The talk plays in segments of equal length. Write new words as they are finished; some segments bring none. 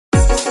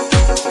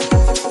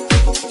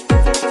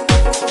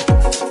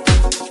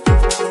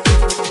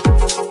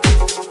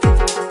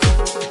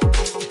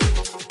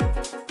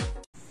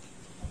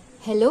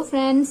Hello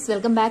friends,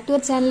 welcome back to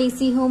our channel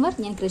Easy Homework.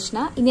 ഞാൻ കൃഷ്ണ.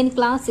 ഇന്ന്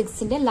class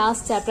 6ന്റെ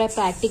last chapter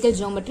practical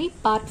geometry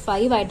part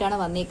 5 ആയിട്ടാണ്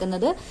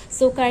വന്നിരിക്കുന്നത്.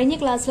 So കഴിഞ്ഞ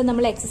ക്ലാസ്സിൽ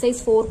നമ്മൾ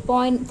എക്സസൈസ്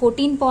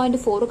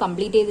 14.4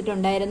 കംപ്ലീറ്റ്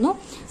ചെയ്തിട്ടുണ്ടായിരുന്നു.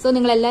 സോ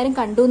നിങ്ങൾ എല്ലാവരും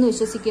കണ്ടു എന്ന്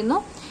വിശ്വസിക്കുന്നു.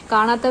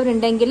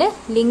 കാണാത്തവരുണ്ടെങ്കിൽ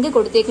ലിങ്ക്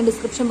കൊടുത്തേക്കും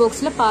ഡിസ്ക്രിപ്ഷൻ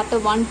ബോക്സിൽ പാർട്ട്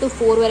 1 to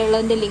 4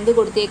 വരെയുള്ളതിന്റെ ലിങ്ക്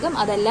കൊടുത്തേക്കും.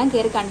 അതെല്ലാം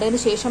കയറി കണ്ടതിന്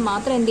ശേഷം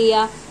മാത്രം എന്ത്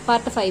ചെയ്യുക,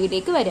 പാർട്ട്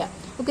 5ലേക്ക് വരിക.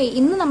 ഓക്കെ,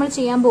 ഇന്ന് നമ്മൾ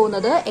ചെയ്യാൻ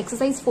പോകുന്നത്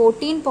എക്സസൈസ്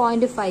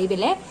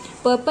 14.5ലെ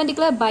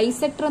പെർപെൻഡിക്കുലർ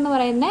ബൈസെക്ടർ എന്ന്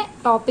പറയുന്ന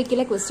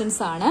ടോപ്പിക്കിലെ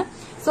ക്വസ്റ്റ്യൻസ് ആണ്.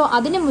 സോ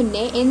അതിനു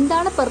മുന്നേ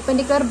എന്താണ്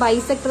പെർപെൻഡിക്കുലർ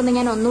ബൈസെക്ടർ എന്ന്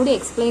ഞാൻ ഒന്നുകൂടി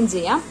എക്സ്പ്ലെയിൻ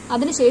ചെയ്യാം.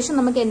 അതിനുശേഷം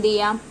നമുക്ക് എന്ത്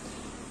ചെയ്യാം,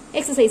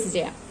 എക്സസൈസ്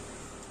ചെയ്യാം.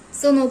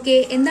 സോ നോക്കിയേ,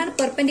 എന്താണ്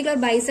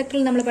പെർപെൻഡിക്കുലർ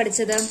ബൈസെക്ടറിൽ നമ്മൾ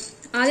പഠിച്ചത്?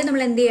 ആദ്യം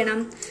നമ്മൾ എന്ത്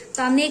ചെയ്യണം,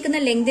 തന്നേക്കുന്ന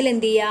ലെങ്തിൽ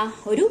എന്ത്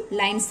ചെയ്യുക, ഒരു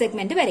ലൈൻ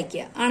സെഗ്മെന്റ്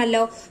വരയ്ക്കുക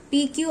ആണല്ലോ.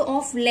 P Q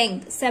of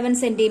length 7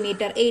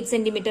 centimetre 8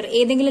 centimetre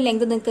ഏതെങ്കിലും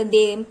ലെങ്ത് നിങ്ങൾക്ക് എന്ത്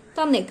ചെയ്യും,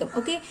 തന്നേക്കും.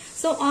 ഓക്കെ,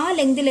 സോ ആ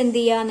ലെങ്തിൽ എന്ത്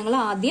ചെയ്യുക, നിങ്ങൾ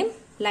ആദ്യം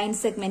ലൈൻ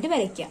സെഗ്മെന്റ്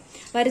വരയ്ക്കുക.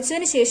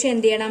 വരച്ചതിന് ശേഷം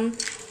എന്ത് ചെയ്യണം,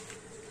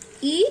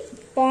 ഈ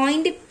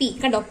പോയിന്റ് പി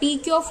കണ്ടോ, പി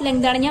ക്യൂ ഓഫ്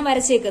ലെങ്ത് ആണ് ഞാൻ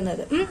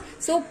വരച്ചേക്കുന്നത്.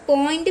 സോ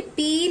പോയിന്റ്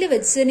പിയിൽ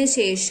വെച്ചതിന്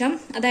ശേഷം,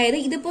 അതായത്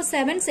ഇതിപ്പോ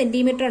 7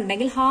 സെന്റിമീറ്റർ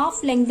ഉണ്ടെങ്കിൽ ഹാഫ്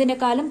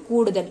ലെങ്തിനെക്കാളും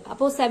കൂടുതൽ,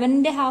 അപ്പോൾ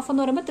 7ന്റെ ഹാഫ്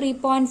എന്ന് പറയുമ്പോൾ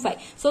 3.5.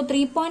 സോ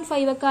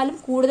 3.5ക്കാളും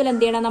കൂടുതൽ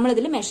എന്ത് ചെയ്യണം, നമ്മൾ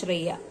ഇതിൽ മെഷർ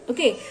ചെയ്യുക.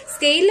 ഓക്കെ,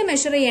 സ്കെയിലിൽ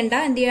മെഷർ ചെയ്യേണ്ട,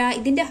 എന്ത് ചെയ്യുക,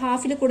 ഇതിന്റെ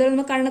ഹാഫിൽ കൂടുതൽ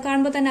നമ്മൾ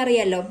കാണുമ്പോൾ തന്നെ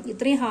അറിയാലോ.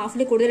 ഇത്രയും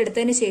ഹാഫിൽ കൂടുതൽ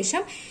എടുത്തതിന്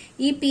ശേഷം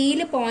ഈ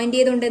പിയിൽ പോയിന്റ്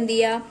ചെയ്തുകൊണ്ട് എന്ത്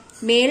ചെയ്യുക,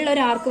 മേളിൽ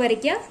ഒരു ആർക്ക്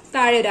വരയ്ക്കുക,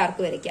 താഴെ ഒരു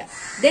ആർക്ക് വരയ്ക്കുക.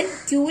 ദെൻ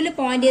ക്യൂല്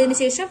പോയിന്റ് ചെയ്തതിനു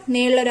ശേഷം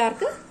മേളിൽ ഒരു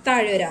ആർക്ക്,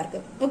 താഴെ ഒരു ആർക്ക്.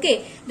 ഓക്കെ,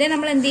 ദെൻ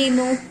നമ്മൾ എന്ത്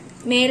ചെയ്യുന്നു,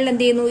 മേളിൽ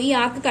എന്ത് ചെയ്യുന്നു, ഈ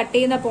ആർക്ക് കട്ട്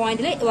ചെയ്യുന്ന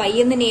പോയിന്റിൽ y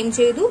എന്ന് നെയിം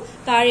ചെയ്തു,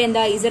 താഴെ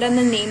എന്താ z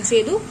എന്ന് നെയിം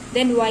ചെയ്തു.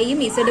 ദെൻ yയും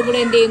z കൂടെ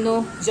എന്ത് ചെയ്യുന്നു,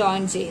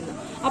 ജോയിൻ ചെയ്യുന്നു.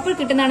 അപ്പോൾ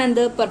കിട്ടുന്നതാണ്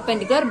എന്ത്,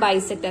 പെർപെൻഡിക്കുലർ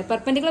ബൈസെക്ടർ.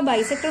 പെർപെൻഡിക്കുലർ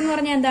ബൈസെക്ടർ എന്ന്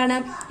പറഞ്ഞാൽ എന്താണ്,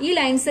 ഈ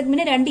ലൈൻ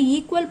സെഗ്മെന്റ് രണ്ട്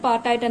ഈക്വൽ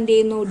പാർട്ടായിട്ട് എന്ത്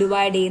ചെയ്യുന്നു,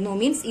 ഡിവൈഡ് ചെയ്യുന്നു.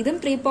 മീൻസ് ഇതും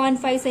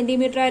 3.5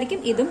 സെന്റിമീറ്റർ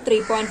ആയിരിക്കും, ഇതും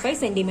 3.5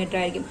 സെന്റിമീറ്റർ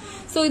ആയിരിക്കും.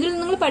 സോ ഇതിൽ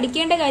നിങ്ങൾ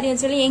പഠിക്കേണ്ട കാര്യം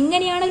വെച്ചാൽ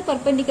എങ്ങനെയാണ് ഒരു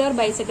പെർപെൻഡിക്കുലർ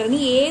ബൈസെക്ടർ, നീ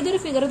ഏതൊരു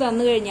ഫിഗർ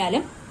തന്നു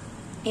കഴിഞ്ഞാലും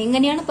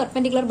എങ്ങനെയാണ്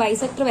പെർപെൻഡിക്കുലർ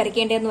ബൈസെക്ടർ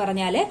വരയ്ക്കേണ്ടതെന്ന്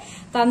പറഞ്ഞാൽ,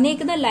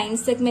 തന്നേക്കുന്ന ലൈൻ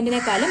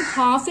സെഗ്മെന്റിനെക്കാളും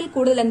ഹാഫിൽ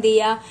കൂടുതൽ എന്ത്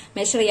ചെയ്യുക,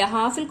 മെഷർ ചെയ്യുക.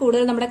 ഹാഫിൽ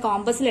കൂടുതൽ നമ്മുടെ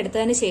കോമ്പസിൽ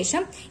എടുത്തതിന്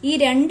ശേഷം ഈ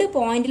രണ്ട്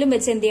പോയിന്റിലും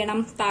വെച്ച് എന്ത് ചെയ്യണം,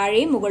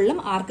 താഴെയും മുകളിലും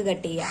ആർക്ക്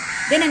കട്ട് ചെയ്യുക.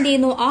 ദെൻ എന്ത്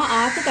ചെയ്യുന്നു, ആ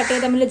ആർക്ക് കട്ട്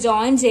ചെയ്ത് തമ്മിൽ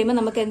ജോയിൻ ചെയ്യുമ്പോൾ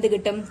നമുക്ക് എന്ത്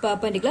കിട്ടും,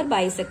 പെർപെൻഡിക്കുലർ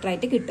ബൈസെക്ടർ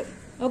ആയിട്ട് കിട്ടും.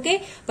 ഓക്കെ,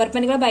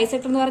 പെർപെൻഡിക്കുലർ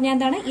ബൈസെക്ടർ എന്ന് പറഞ്ഞാൽ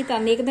എന്താണ്, ഈ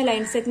തന്നേക്കുന്ന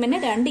ലൈൻ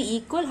സെഗ്മെന്റിനെ രണ്ട്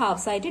ഈക്വൽ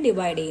ഹാഫ്സ് ആയിട്ട്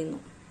ഡിവൈഡ് ചെയ്യുന്നു.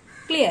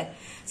 ക്ലിയർ?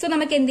 സോ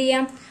നമുക്ക് എന്ത്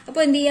ചെയ്യാം,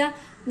 അപ്പോൾ എന്ത് ചെയ്യാം,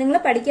 നിങ്ങൾ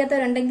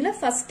പഠിക്കാത്തവരുണ്ടെങ്കിൽ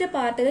ഫസ്റ്റ്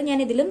പാർട്ടിൽ ഞാൻ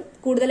ഇതിലും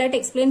കൂടുതലായിട്ട്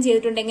എക്സ്പ്ലെയിൻ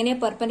ചെയ്തിട്ടുണ്ട്, എങ്ങനെയാ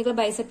പെർപെൻഡിക്കുലർ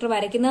ബൈസെക്ടർ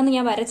വരയ്ക്കുന്നതെന്ന്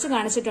ഞാൻ വരച്ച്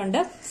കാണിച്ചിട്ടുണ്ട്.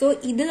 സോ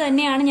ഇത്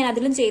തന്നെയാണ് ഞാൻ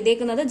അതിലും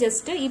ചെയ്തേക്കുന്നത്,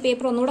 ജസ്റ്റ് ഈ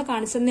പേപ്പർ ഒന്നുകൂടെ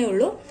കാണിച്ചതേ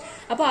ഉള്ളൂ.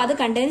 അപ്പോൾ അത്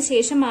കണ്ടതിന്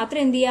ശേഷം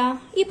മാത്രം എന്ത് ചെയ്യാം,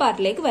 ഈ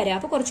പാർട്ടിലേക്ക് വരാം.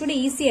 അപ്പോൾ കുറച്ചുകൂടി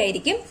ഈസി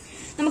ആയിരിക്കും.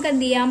 നമുക്ക്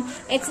എന്ത് ചെയ്യാം,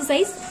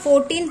 എക്സസൈസ്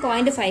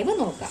 14.5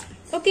 നോക്കാം.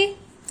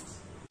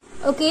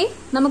 ഓക്കെ,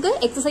 നമുക്ക്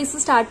എക്സസൈസ്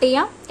സ്റ്റാർട്ട്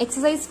ചെയ്യാം.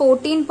 എക്സസൈസ്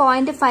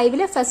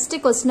 14.5ലെ ഫസ്റ്റ്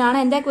ക്വസ്റ്റ്യൻ ആണ്.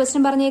 എന്താ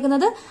ക്വസ്റ്റ്യൻ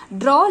പറഞ്ഞേക്കുന്നത്,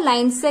 draw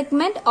line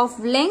segment of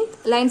length,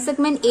 line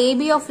segment A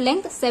B of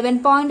length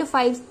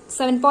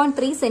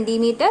 7.3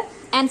 centimetre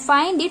and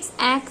find it's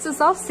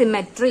axis of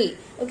symmetry.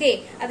 Okay,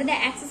 അതിന്റെ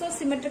ആക്സിസ് ഓഫ്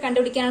സിമെട്രി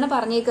കണ്ടുപിടിക്കാനാണ്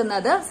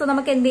പറഞ്ഞേക്കുന്നത്. സോ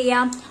നമുക്ക് എന്ത്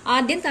ചെയ്യാം,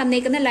 ആദ്യം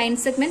തന്നേക്കുന്ന ലൈൻ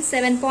സെഗ്മെന്റ്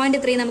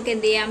 7.3 നമുക്ക്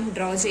എന്ത് ചെയ്യാം,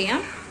 ഡ്രോ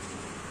ചെയ്യാം.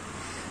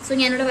 സോ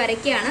ഞാനിവിടെ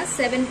വരയ്ക്കുകയാണ്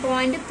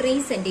 7.3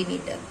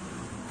 സെന്റിമീറ്റർ.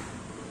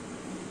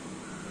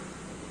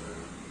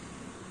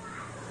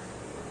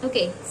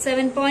 ഓക്കെ,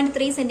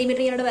 7.3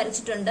 സെന്റിമീറ്റർ ഇവിടെ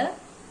വരച്ചിട്ടുണ്ട്.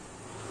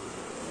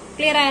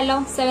 ക്ലിയർ ആയല്ലോ?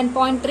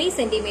 7.3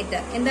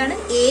 സെന്റിമീറ്റർ എന്താണ്,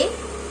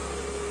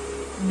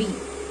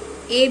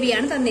 എ ബി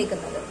ആണ്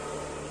തന്നേക്കുന്നത്.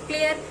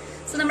 ക്ലിയർ?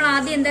 സോ നമ്മൾ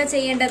ആദ്യം എന്താ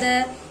ചെയ്യേണ്ടത്,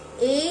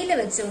 എയിൽ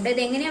വെച്ചുകൊണ്ട്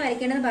ഇത് എങ്ങനെയാ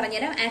വരയ്ക്കേണ്ടതെന്ന്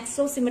പറഞ്ഞുതരാം.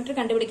 ആക്സിസ് ഓഫ് സിമെട്രി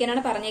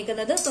കണ്ടുപിടിക്കാനാണ്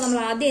പറഞ്ഞേക്കുന്നത്. സോ നമ്മൾ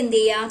ആദ്യം എന്ത്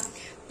ചെയ്യാം,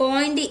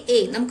 പോയിന്റ് എ,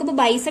 നമുക്കിപ്പോ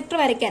ബൈസെക്ടർ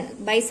വരയ്ക്കാൻ,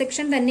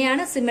 ബൈസെക്ഷൻ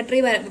തന്നെയാണ് സിമെട്രി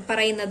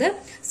പറയുന്നത്.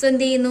 സോ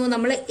എന്ത് ചെയ്യുന്നു,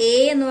 നമ്മൾ എ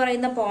എന്ന്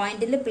പറയുന്ന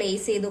പോയിന്റിൽ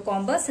പ്ലേസ് ചെയ്തു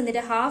കോമ്പസ്,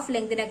 എന്നിട്ട് ഹാഫ്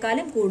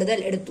ലെങ്തിനെക്കാളും കൂടുതൽ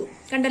എടുത്തു.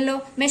 കണ്ടല്ലോ,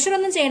 മെഷർ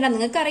ഒന്നും ചെയ്യേണ്ട,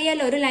 നിങ്ങൾക്ക്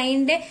അറിയാലോ ഒരു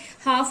ലൈനിന്റെ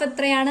ഹാഫ്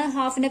എത്രയാണ്,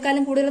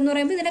 ഹാഫിനെക്കാളും കൂടുതൽ എന്ന്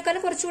പറയുമ്പോൾ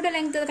ഇതിനേക്കാളും കുറച്ചുകൂടെ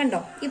ലെങ്ത് കണ്ടോ,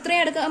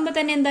 ഇത്രയും എടുക്കുമ്പോൾ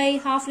തന്നെ എന്തായി,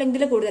 ഹാഫ്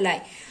ലെങ്തിൽ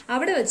കൂടുതലായി.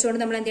 അവിടെ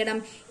വെച്ചുകൊണ്ട് നമ്മൾ എന്ത് ചെയ്യണം,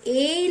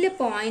 എയിൽ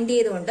പോയിന്റ്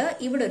ചെയ്തുകൊണ്ട്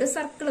ഇവിടെ ഒരു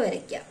സർക്കിൾ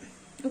വരയ്ക്കാം.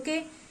 ഓക്കെ,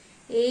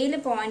 എയിൽ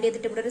പോയിന്റ്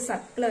ചെയ്തിട്ട് ഇവിടെ ഒരു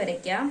സർക്കിൾ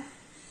വരയ്ക്കാം.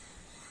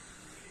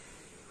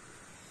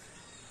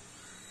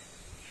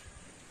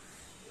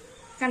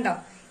 കണ്ടോ,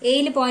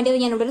 എയിൽ പോയിന്റ്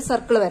ചെയ്ത് ഞാൻ ഇവിടെ ഒരു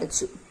സർക്കിൾ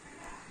വരച്ചു.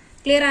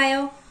 ക്ലിയർ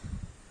ആയോ?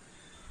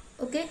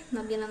 ഓക്കെ,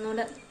 നമുക്ക്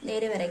ഒന്നുകൂടെ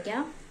നേരെ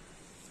വരയ്ക്കാം.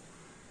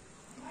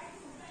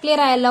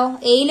 ക്ലിയർ ആയല്ലോ?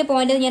 എയിൽ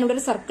പോയിന്റ് ചെയ്ത് ഞാൻ ഇവിടെ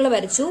ഒരു സർക്കിൾ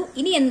വരച്ചു.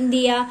 ഇനി എന്ത്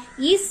ചെയ്യാ,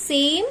 ഈ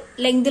സെയിം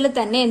ലെങ്തിൽ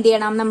തന്നെ എന്ത്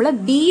ചെയ്യണം, നമ്മൾ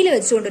ബിയിൽ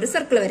വെച്ചുകൊണ്ട് ഒരു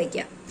സർക്കിൾ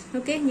വരയ്ക്കാം.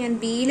 ഓക്കെ, ഞാൻ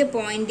ബിയിൽ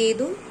പോയിന്റ്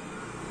ചെയ്തു,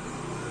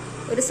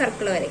 ഒരു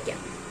സർക്കിൾ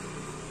വരയ്ക്കാം.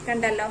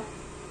 കണ്ടല്ലോ?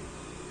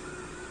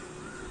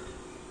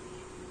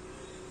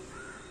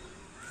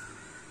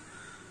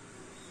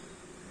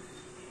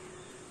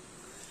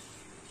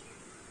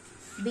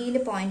 ബിയിൽ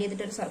പോയിന്റ്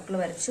ചെയ്തിട്ട് ഒരു സർക്കിൾ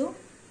വരച്ചു.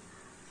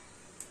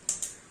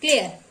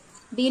 ക്ലിയർ?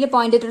 ബിയിൽ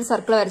പോയിന്റ് ചെയ്തിട്ട് ഒരു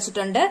സർക്കിൾ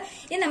വരച്ചിട്ടുണ്ട്.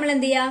 ഇനി നമ്മൾ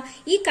എന്ത് ചെയ്യാ,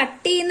 ഈ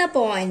കട്ട് ചെയ്യുന്ന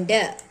പോയിന്റ്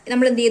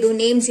നമ്മൾ എന്ത് ചെയ്തു,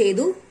 നെയിം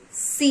ചെയ്തു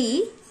സി,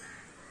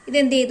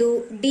 ഇതെന്ത് ചെയ്തു,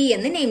 ഡി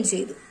എന്ന് നെയിം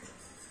ചെയ്തു.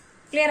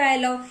 ക്ലിയർ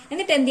ആയല്ലോ?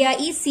 എന്നിട്ട് എന്ത് ചെയ്യാ,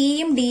 ഈ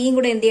സിയും ഡിയും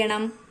കൂടെ എന്ത്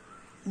ചെയ്യണം,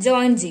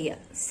 ജോയിൻ ചെയ്യുക.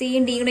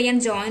 സിയും ഡിയും കൂടെ ഞാൻ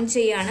ജോയിൻ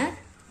ചെയ്യാണ്.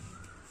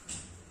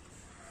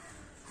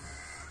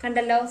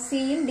 കണ്ടല്ലോ,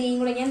 സിയും ഡിയും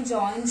കൂടെ ഞാൻ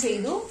ജോയിൻ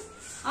ചെയ്തു.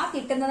 ആ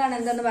കിട്ടുന്നതാണ്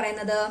എന്തെന്ന്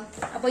പറയുന്നത്.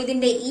 അപ്പൊ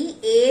ഇതിന്റെ ഈ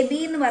എ ബി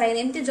എന്ന്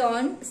പറയുന്നത് എനിക്ക്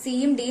ജോയിൻ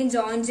സിയും ഡിയും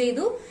ജോയിൻ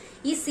ചെയ്തു.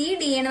 ഈ സി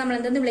ഡി ആണ് നമ്മൾ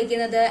എന്തെന്ന്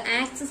വിളിക്കുന്നത്,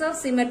 axis of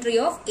symmetry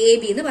of A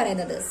B എന്ന്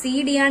പറയുന്നത്. സി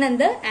ഡി ആണ്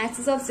എന്ത്,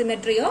 axis of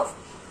symmetry of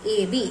A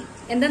B.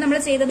 എന്താ നമ്മൾ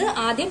ചെയ്തത്,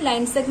 ആദ്യം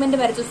ലൈൻ സെഗ്മെന്റ്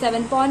വരച്ചു.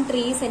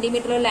 7.3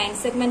 സെന്റിമീറ്റർ ലൈൻ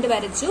സെഗ്മെന്റ്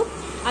വരച്ചു.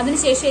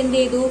 അതിനുശേഷം എന്ത്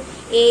ചെയ്തു,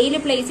 എയിൽ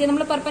പ്ലേസ് ചെയ്ത്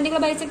നമ്മൾ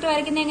പെർപെൻഡിക്കുലർ ബൈസെക്ടർ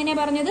വരയ്ക്കുന്നത് എങ്ങനെയാ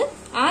പറഞ്ഞത്,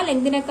 ആ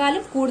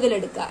ലെങ്തിനെക്കാളും കൂടുതൽ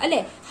എടുക്കുക അല്ലെ,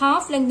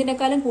 ഹാഫ്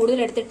ലെങ്തിനെക്കാളും കൂടുതൽ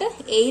എടുത്തിട്ട്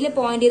എയിൽ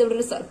പോയിന്റ് ചെയ്ത് ഇവിടെ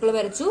ഒരു സർക്കിൾ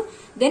വരച്ചു.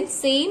 ദെൻ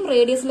സെയിം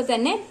റേഡിയസിൽ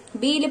തന്നെ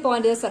ബിയിൽ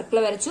പോയിന്റ് ചെയ്ത സർക്കിൾ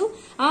വരച്ചു.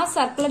 ആ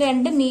സർക്കിൾ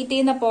രണ്ടും മീറ്റ്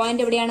ചെയ്യുന്ന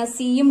പോയിന്റ് എവിടെയാണ്,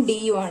 സിയും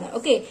ഡിയും ആണ്.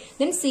 ഓക്കെ,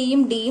 ദെൻ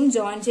സിയും ഡിയും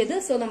ജോയിൻ ചെയ്ത്.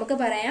 സോ നമുക്ക്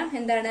പറയാം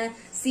എന്താണ്,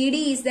 C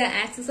D is the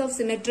axis of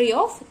symmetry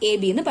of A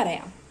B എന്ന്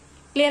പറയാം.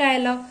 ക്ലിയർ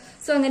ആയല്ലോ.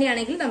 സോ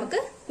അങ്ങനെയാണെങ്കിൽ നമുക്ക്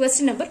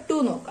ക്വസ്റ്റ്യൻ നമ്പർ 2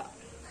 നോക്കാം.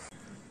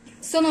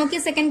 So Nokia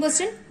second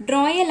question,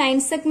 draw A line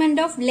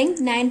segment of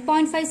length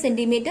 9.5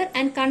 centimetre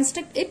and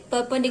construct it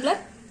perpendicular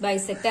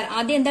bisector.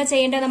 ആദ്യം എന്താ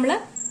ചെയ്യേണ്ടത്, നമ്മള്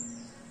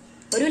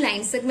ഒരു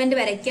ലൈൻ സെഗ്മെന്റ്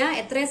വരയ്ക്കുക.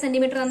 എത്ര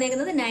സെന്റിമീറ്റർ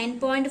തന്നേക്കുന്നത്,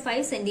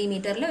 9.5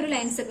 സെന്റിമീറ്ററിൽ ഒരു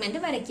ലൈൻ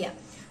സെഗ്മെന്റ് വരയ്ക്കുക.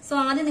 സോ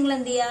ആദ്യം നിങ്ങൾ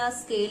എന്ത് ചെയ്യുക,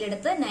 സ്കെയിൽ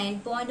എടുത്ത്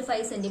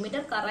 9.5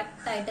 സെന്റിമീറ്റർ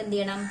കറക്റ്റ് ആയിട്ട് എന്ത്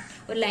ചെയ്യണം,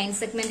 ഒരു ലൈൻ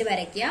സെഗ്മെന്റ്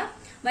വരയ്ക്കുക.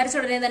 വരച്ച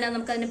ഉടനെ തന്നെ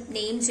നമുക്ക് അതിന്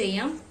നെയിം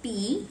ചെയ്യാം. പി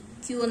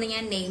ക്യൂ എന്ന്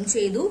ഞാൻ നെയിം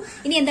ചെയ്തു.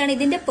 ഇനി എന്താണ്,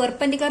 ഇതിന്റെ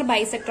പെർപെൻഡിക്കുലർ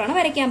ബൈസെക്ടർ ആണ്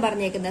വരയ്ക്കാൻ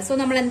പറഞ്ഞേക്കുന്നത്. സോ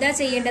നമ്മൾ എന്താ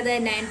ചെയ്യേണ്ടത്,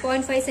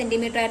 9.5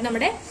 സെന്റിമീറ്റർ ആയിരുന്നു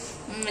നമ്മുടെ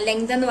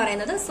ലെങ്ത് എന്ന്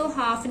പറയുന്നത്. സോ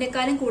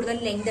ഹാഫിനെക്കാളും കൂടുതൽ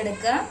ലെങ്ത്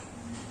എടുക്കുക.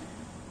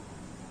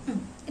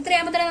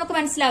 ഇത്രയാകുമ്പോൾ തന്നെ നമുക്ക്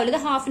മനസ്സിലാവില്ല, ഇത്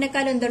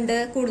ഹാഫിനെക്കാളും എന്തുണ്ട്,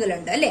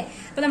 കൂടുതലുണ്ട് അല്ലെ.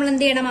 അപ്പൊ നമ്മൾ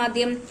എന്ത് ചെയ്യണം,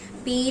 ആദ്യം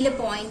പിയില്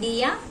പോയിന്റ്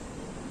ചെയ്യുക,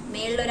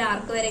 മേളിലൊരു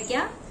ആർക്ക്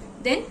വരയ്ക്കുക.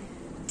 ദെൻ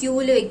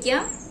ക്യൂല് വെക്കുക,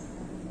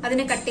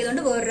 അതിനെ കട്ട്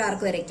ചെയ്തുകൊണ്ട് വേറൊരു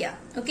ആർക്ക് വരയ്ക്കുക.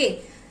 ഓക്കെ,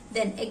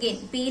 ദെൻ അഗെയിൻ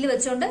പിയിൽ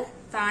വെച്ചോണ്ട്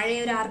താഴെ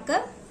ഒരു ആർക്ക്,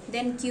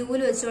 ദെൻ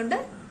ക്യൂവിൽ വെച്ചുകൊണ്ട്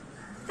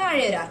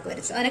താഴെ ഒരു ആർക്ക്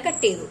വരച്ചു, അതിനെ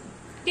കട്ട് ചെയ്തു.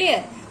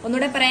 ക്ലിയർ.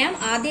 ഒന്നുകൂടെ പറയാം,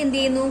 ആദ്യം എന്ത്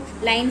ചെയ്യുന്നു,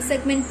 line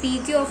segment P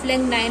Q of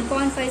length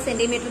 9.5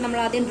 centimetre നമ്മൾ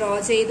ആദ്യം ഡ്രോ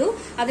ചെയ്തു.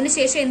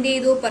 അതിനുശേഷം എന്ത്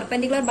ചെയ്തു,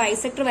 പെർപെൻഡിക്കുലർ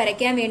ബൈസെക്ടർ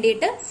വരയ്ക്കാൻ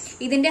വേണ്ടിയിട്ട്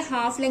ഇതിന്റെ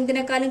ഹാഫ്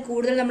ലെങ്തിനെക്കാളും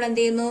കൂടുതൽ നമ്മൾ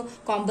എന്ത് ചെയ്യുന്നു,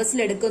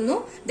 കോമ്പസിൽ എടുക്കുന്നു.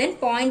 ദെൻ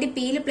പോയിന്റ്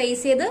പിയിൽ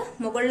പ്ലേസ് ചെയ്ത്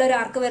മുകളിൽ ഒരു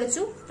ആർക്ക്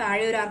വരച്ചു,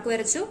 താഴെ ഒരു ആർക്ക്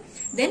വരച്ചു.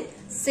 ദെൻ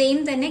സെയിം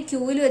തന്നെ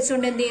ക്യൂവിൽ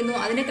വെച്ചുകൊണ്ട് എന്ത് ചെയ്യുന്നു,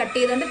 അതിനെ കട്ട്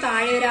ചെയ്തുകൊണ്ട്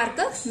താഴെ ഒരു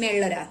ആർക്ക്,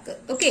 മേളിലൊരു ആർക്ക്.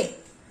 ഓക്കെ,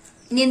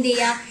 ഇനി എന്ത്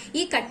ചെയ്യാ,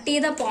 ഈ കട്ട്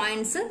ചെയ്ത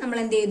പോയിന്റ്സ് നമ്മൾ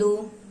എന്ത് ചെയ്തു,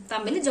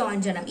 തമ്മിൽ ജോയിൻ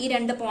ചെയ്യണം. ഈ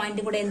രണ്ട്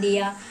പോയിന്റ് കൂടെ എന്ത്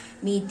ചെയ്യാ,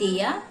 മീറ്റ്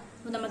ചെയ്യുക.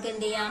 അപ്പൊ നമുക്ക്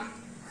എന്ത് ചെയ്യാം,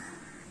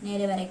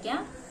 നേരെ വരയ്ക്കാം.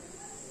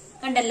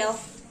 കണ്ടല്ലോ,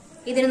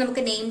 ഇതിന്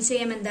നമുക്ക് നെയിം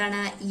ചെയ്യാം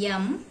എന്താണ്,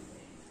 എം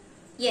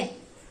എൻ.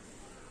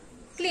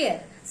 ക്ലിയർ.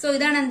 സോ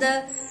ഇതാണ് എന്ത്,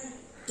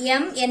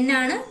 എം എൻ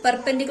ആണ്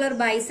perpendicular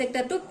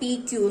bisector to P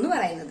Q എന്ന്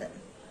പറയുന്നത്.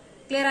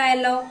 ക്ലിയർ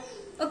ആയല്ലോ.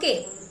 ഓക്കെ,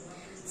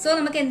 സോ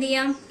നമുക്ക് എന്ത്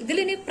ചെയ്യാം,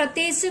 ഇതിലിനി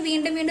പ്രത്യേകിച്ച്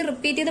വീണ്ടും വീണ്ടും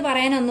റിപ്പീറ്റ് ചെയ്ത്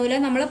പറയാനൊന്നുമില്ല.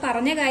 നമ്മൾ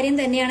പറഞ്ഞ കാര്യം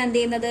തന്നെയാണ് എന്ത്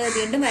ചെയ്യുന്നത്,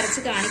 വീണ്ടും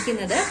വരച്ച്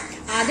കാണിക്കുന്നത്.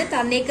 ആദ്യം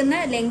തന്നേക്കുന്ന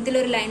ലെങ്തിൽ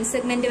ഒരു ലൈൻ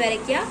സെഗ്മെന്റ്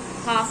വരയ്ക്കുക,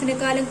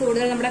 ഹാഫിനെക്കാളും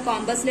കൂടുതൽ നമ്മുടെ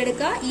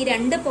കോമ്പസിലെടുക്കുക. ഈ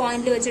രണ്ട്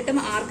പോയിന്റിൽ വെച്ചിട്ടും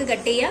ആർക്ക്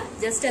കട്ട്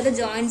ചെയ്യുക. ജസ്റ്റ് അത്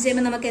ജോയിൻ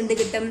ചെയ്യുമ്പോൾ നമുക്ക് എന്ത്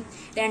കിട്ടും,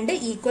 രണ്ട്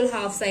ഈക്വൽ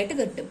ഹാഫ്സ് ആയിട്ട്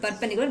കിട്ടും,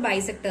 പെർപെൻഡിക്കുലർ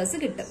ബൈസെക്ടേഴ്സ്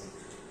കിട്ടും.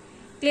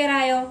 ക്ലിയർ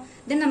ആയോ.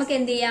 ദെൻ നമുക്ക്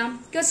എന്ത് ചെയ്യാം,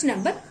 ക്വസ്റ്റ്യൻ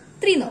നമ്പർ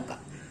 3 നോക്കാം.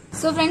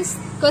 സോ ഫ്രണ്ട്സ്,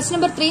 ക്വസ്റ്റ്യൻ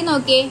നമ്പർ 3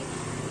 നോക്കിയേ.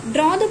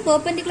 Draw the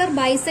perpendicular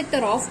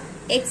bisector of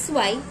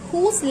XY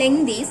whose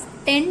length is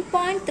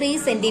 10.3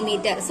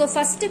 centimetre. So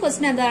first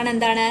question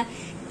എന്താണ്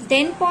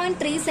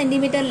 10.3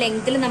 സെന്റിമീറ്റർ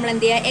ലെങ്ത്തിൽ നമ്മൾ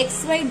എന്ത് ചെയ്യുക,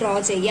 XY ഡ്രോ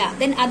ചെയ്യുക.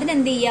 ദെൻ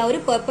അതിനെന്ത് ചെയ്യുക, ഒരു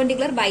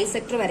പെർപെൻഡിക്കുലർ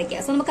ബൈസെക്ടർ വരയ്ക്കുക.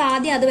 സോ നമുക്ക്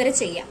ആദ്യം അതുവരെ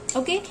ചെയ്യാം.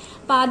 ഓക്കെ,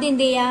 അപ്പൊ ആദ്യം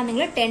എന്ത് ചെയ്യുക,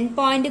 നിങ്ങൾ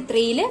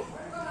 10.3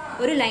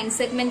 ഒരു ലൈൻ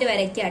സെഗ്മെന്റ്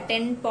വരയ്ക്കുക.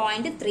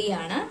 10.3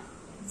 ആണ്.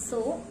 സോ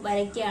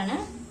വരയ്ക്കുകയാണ്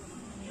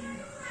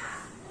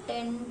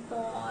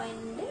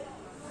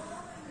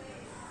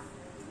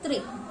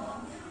 10.3.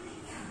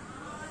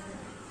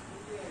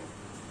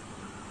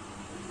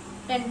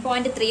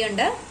 10.3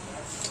 ഉണ്ട്.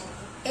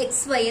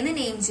 XY എന്ന്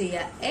നെയിം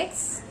ചെയ്യുക,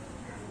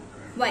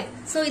 XY.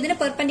 സോ ഇതിന്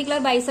പെർപെൻഡിക്കുലർ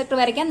ബൈസെക്ടർ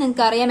വരയ്ക്കാൻ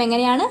നിങ്ങൾക്ക് അറിയാം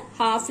എങ്ങനെയാണ്.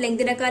 ഹാഫ്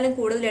ലെങ്തിനെക്കാളും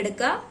കൂടുതൽ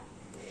എടുക്കുക,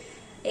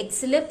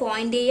 എക്സിൽ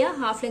പോയിന്റ് ചെയ്യുക,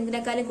 ഹാഫ്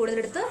ലെങ്തിനെക്കാളും കൂടുതൽ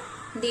എടുത്ത്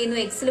എന്ത് ചെയ്യുന്നു,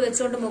 എക്സിൽ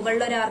വെച്ചുകൊണ്ട്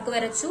മുകളിൽ ഒരു ആർക്ക്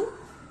വരച്ചു,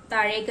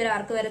 താഴേക്ക് ഒരു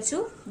ആർക്ക് വരച്ചു.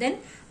 ദെൻ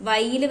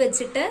വൈയിൽ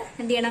വെച്ചിട്ട്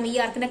എന്ത് ചെയ്യണം, ഈ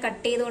ആർക്കിനെ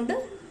കട്ട് ചെയ്തുകൊണ്ട്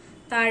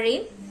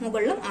താഴെയും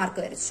മുകളിലും ആർക്ക്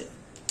വരച്ചു.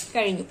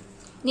 കഴിഞ്ഞു.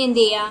 ഇനി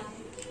എന്ത് ചെയ്യാ,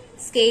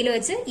 സ്കെയിൽ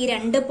വെച്ച് ഈ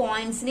രണ്ട്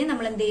പോയിന്റ്സിനെ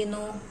നമ്മൾ എന്ത്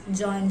ചെയ്യുന്നു,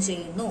 ജോയിൻ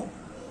ചെയ്യുന്നു.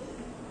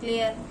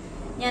 ക്ലിയർ.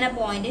 ഞാൻ ആ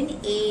പോയിന്റിന്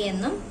എ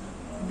എന്നും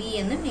ബി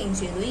എന്നും നെയിം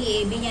ചെയ്തു. ഈ എ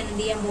ബി ഞാൻ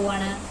എന്ത് ചെയ്യാൻ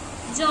പോവാണ്,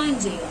 ജോയിൻ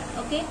ചെയ്യുവാണ്.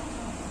 ഓക്കെ,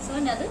 സോ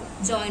അത്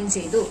ജോയിൻ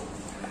ചെയ്തു.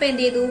 അപ്പൊ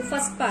എന്ത് ചെയ്തു,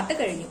 ഫസ്റ്റ് പാർട്ട്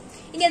കഴിഞ്ഞു.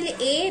 ഇനി അതിൽ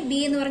എ ബി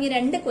എന്ന് പറഞ്ഞ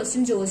രണ്ട്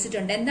ക്വസ്റ്റ്യൻ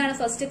ചോദിച്ചിട്ടുണ്ട്. എന്താണ്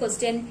first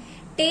question,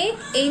 take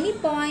any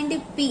point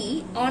P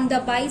on the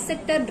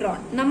bisector drone.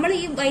 നമ്മൾ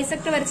ഈ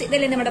ബൈസെക്ടർ വരച്ച്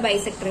ഇതല്ലേ നമ്മുടെ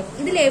ബൈസെക്ടർ,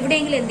 ഇതിൽ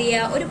എവിടെയെങ്കിലും എന്ത്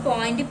ചെയ്യുക, ഒരു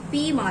പോയിന്റ്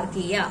പി മാർക്ക്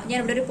ചെയ്യുക. ഞാൻ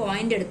ഇവിടെ ഒരു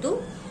പോയിന്റ് എടുത്തു,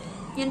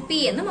 ഞാൻ പി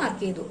എന്ന്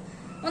മാർക്ക് ചെയ്തു.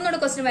 ഒന്നുകൂടെ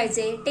ക്വസ്റ്റ്യൻ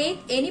വായിച്ചേ. Take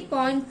any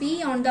point P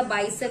on the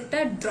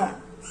bisector drone.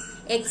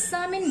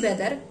 Examine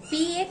whether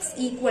P X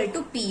equal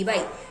to P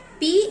Y.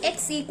 P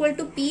X equal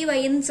to P Y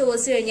എന്ന്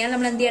ചോദിച്ചു കഴിഞ്ഞാൽ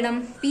നമ്മൾ എന്ത് ചെയ്യണം,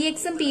 പി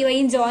എക്സും പി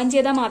വൈയും ജോയിൻ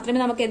ചെയ്താൽ മാത്രമേ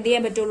നമുക്ക് എന്ത്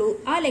ചെയ്യാൻ പറ്റുള്ളൂ,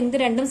 ആ ലെങ്ത്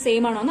രണ്ടും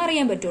സെയിം ആണോ എന്ന്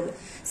അറിയാൻ പറ്റുള്ളൂ.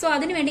 സോ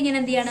അതിനുവേണ്ടി ഞാൻ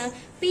എന്ത് ചെയ്യാണ്,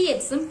 പി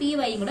എക്സും പി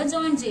വൈയും കൂടെ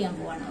ജോയിൻ ചെയ്യാൻ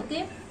പോവാണ്.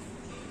 ഓക്കെ,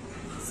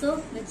 സോ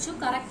വെച്ചു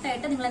കറക്റ്റ്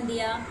ആയിട്ട് നിങ്ങൾ എന്ത്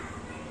ചെയ്യാ,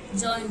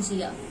 ജോയിൻ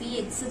ചെയ്യുക. പി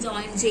എക്സ്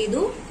ജോയിൻ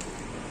ചെയ്തു,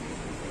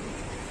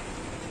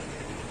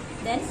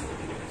 ദെൻ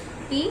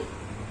പി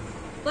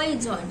വൈ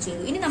ജോയിൻ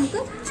ചെയ്തു. ഇനി നമുക്ക്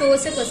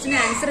ചോദിച്ച ക്വസ്റ്റ്യൻ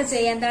ആൻസർ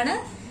ചെയ്യാൻ എന്താണ്,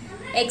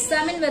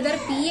 examine whether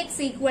P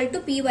X equal to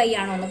P Y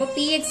ആണോ. അപ്പൊ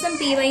പി എക്സും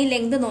പി വൈയും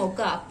ലെങ്ത്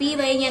നോക്കുക. പി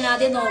വൈ ഞാൻ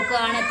ആദ്യം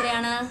നോക്കുകയാണ്,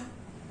 എത്രയാണ്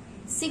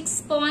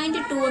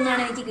 6.2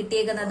 എന്നാണ് എനിക്ക്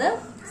കിട്ടിയേക്കുന്നത്.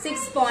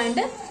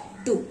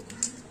 6.2.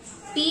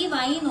 പി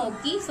വൈ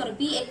നോക്കി, സോറി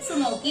പി എക്സ്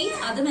നോക്കി,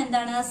 അതും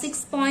എന്താണ്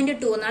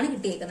 6.2 എന്നാണ്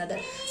കിട്ടിയേക്കുന്നത്.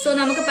 സോ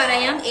നമുക്ക്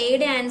പറയാം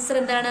എയുടെ ആൻസർ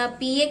എന്താണ്,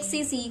 P X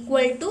is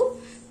equal to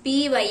P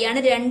Y ആണ്.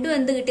 രണ്ടും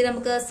എന്ത് കിട്ടി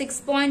നമുക്ക്,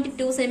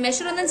 6.2.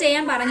 മെഷർ ഒന്നും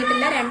ചെയ്യാൻ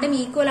പറഞ്ഞിട്ടില്ല, രണ്ടും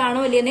ഈക്വൽ ആണോ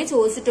അല്ലയെന്നേ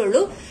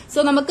ചോദിച്ചിട്ടുള്ളൂ. സോ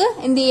നമുക്ക്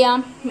എന്ത് ചെയ്യാം,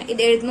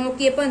 ഇത്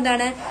നോക്കിയപ്പോ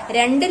എന്താണ്,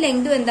 രണ്ട്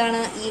ലെങ്തും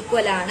എന്താണ്,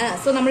 ഈക്വൽ ആണ്.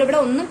 സോ നമ്മളിവിടെ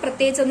ഒന്നും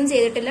പ്രത്യേകിച്ച് ഒന്നും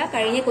ചെയ്തിട്ടില്ല.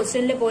 കഴിഞ്ഞ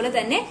ക്വസ്റ്റ്യനിലെ പോലെ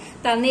തന്നെ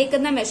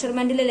തന്നേക്കുന്ന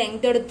മെഷർമെന്റിൽ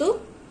ലെങ്ത് എടുത്തു,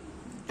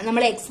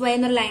 നമ്മൾ എക്സ് വൈ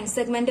എന്നൊരു ലൈൻ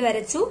സെഗ്മെന്റ്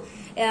വരച്ചു.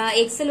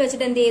 എക്സിൽ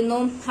വെച്ചിട്ട് എന്ത് ചെയ്യുന്നു,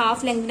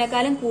 ഹാഫ്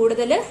ലെങ്തിനെക്കാളും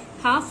കൂടുതൽ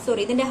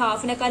ഇതിന്റെ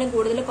ഹാഫിനെക്കാളും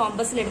കൂടുതൽ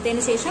കോമ്പസിൽ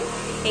എടുത്തതിന് ശേഷം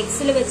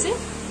എക്സിൽ വെച്ച്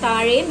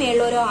താഴെയും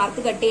മേളിൽ ഓരോ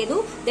ആർക്ക് കട്ട് ചെയ്തു.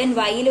 ദെൻ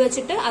വൈയിൽ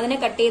വെച്ചിട്ട് അതിനെ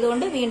കട്ട്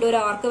ചെയ്തുകൊണ്ട് വീണ്ടും ഒരു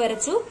ആർക്ക്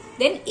വരച്ചു.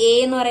 ദെൻ എ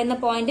എന്ന് പറയുന്ന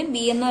പോയിന്റും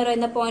ബി എന്ന്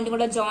പറയുന്ന പോയിന്റും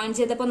കൂടെ ജോയിൻ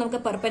ചെയ്തപ്പോൾ നമുക്ക്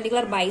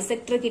പെർപെൻഡിക്കുലർ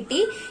ബൈസെക്ടർ കിട്ടി.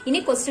 ഇനി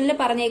ക്വസ്റ്റ്യനിൽ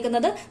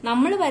പറഞ്ഞേക്കുന്നത്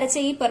നമ്മൾ വരച്ച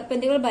ഈ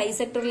പെർപെൻഡിക്കുലർ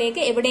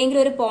ബൈസെക്ടറിലേക്ക്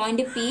എവിടെയെങ്കിലും ഒരു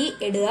പോയിന്റ് പി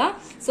ഇടുക.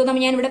 സോ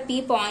ഞാൻ ഇവിടെ പി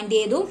പോയിന്റ്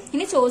ചെയ്തു.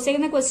 ഇനി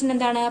ചോദിച്ചേക്കുന്ന ക്വസ്റ്റ്യൻ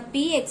എന്താണ്,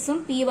 പി എക്സും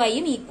പി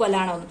വൈയും ഈക്വൽ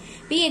ആണോ.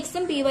 പി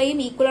എക്സും പി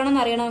വൈയും ഈക്വൽ ആണോ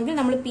എന്ന് അറിയണമെങ്കിൽ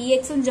നമ്മൾ പി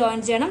എക്സും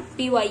ജോയിൻ ചെയ്യണം,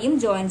 പി വൈയും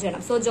ജോയിൻ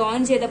ചെയ്യണം. സോ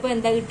ജോയിൻ ചെയ്തപ്പോൾ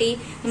എന്താ കിട്ടി,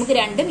 നമുക്ക്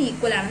രണ്ടും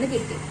ഈക്വൽ ആണെന്ന്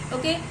കിട്ടി.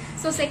 ഓക്കെ,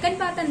 സോ സെക്കൻഡ്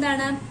പാർട്ട്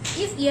എന്താണ്,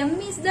 if M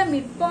is the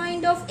mid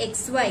point of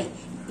X Y,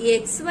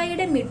 X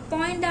വൈയുടെ മിഡ്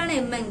പോയിന്റ് ആണ്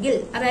എം എങ്കിൽ,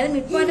 അതായത്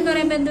മിഡ് പോയിന്റ് എന്ന്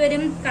പറയുമ്പോൾ എന്ത്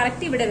വരും,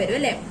 കറക്റ്റ് ഇവിടെ വരും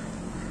അല്ലെ.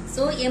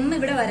 സോ എം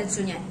ഇവിടെ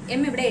വരച്ചു, ഞാൻ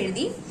എം ഇവിടെ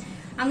എഴുതി.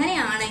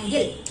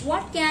 അങ്ങനെയാണെങ്കിൽ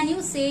what can you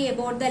say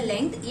about the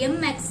length M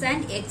X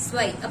and X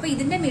Y. അപ്പൊ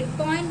ഇതിന്റെ മിഡ്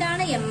പോയിന്റ്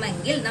ആണ് എം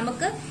എങ്കിൽ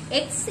നമുക്ക്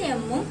എക്സ്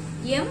എമ്മും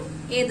എം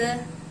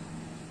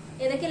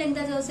ഏതൊക്കെ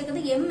ലെങ്താ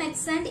ചോദിച്ചേക്കുന്നത്, M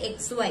X and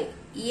X Y,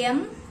 M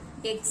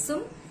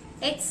എക്സും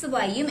എക്സ്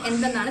വൈയും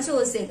എന്തെന്നാണ്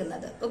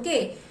ചോദിച്ചേക്കുന്നത്. ഓക്കെ,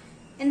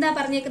 എന്താ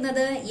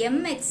പറഞ്ഞേക്കുന്നത്, എം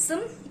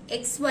എക്സും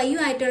എക്സ് വൈയും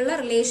ആയിട്ടുള്ള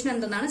relation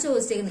എന്തെന്നാണ്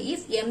ചോദിച്ചേക്കുന്നത്.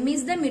 If M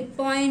is the mid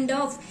point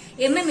of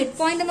M. Mid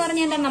point എന്ന്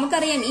പറഞ്ഞാൽ എന്താണ്,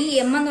 നമുക്കറിയാം ഈ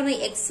എം എന്ന്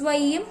പറഞ്ഞാൽ എക്സ്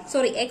വൈയും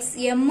എക്സ്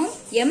എമ്മും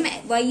എം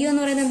വൈയും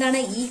എന്ന് പറയുന്നത് എന്താണ്,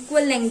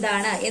 ഈക്വൽ ലെങ്ത്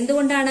ആണ്.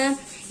 എന്തുകൊണ്ടാണ്,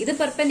 ഇത്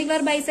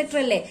പെർപെൻഡിക്കുലർ ബൈസെക്ടർ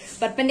അല്ലേ.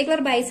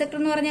 പെർപെൻഡിക്കുലർ ബൈസെക്ടർ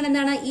എന്ന് പറഞ്ഞാൽ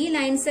എന്താണ്, ഈ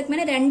ലൈൻ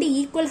സെഗ്മെന്റ് രണ്ട്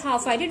ഈക്വൽ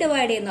ഹാഫ് ആയിട്ട്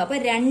ഡിവൈഡ് ചെയ്യുന്നു. അപ്പൊ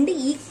രണ്ട്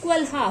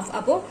ഈക്വൽ ഹാഫ്,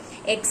 അപ്പോ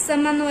എക്സ്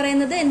എം എന്ന്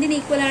പറയുന്നത് എന്തിന്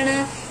ഈക്വൽ ആണ്,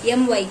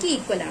 എം വൈക്ക്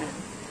ഈക്വൽ ആണ്,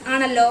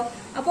 ആണല്ലോ.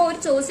 അപ്പൊ ഒരു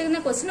ചോദിച്ചിരുന്ന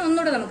ക്വസ്റ്റ്യൻ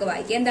ഒന്നുകൂടെ നമുക്ക്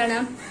വായിക്കാം. എന്താണ്,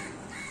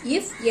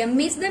 if M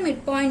is the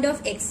mid point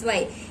of X Y,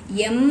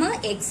 M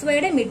X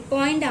വൈയുടെ മിഡ്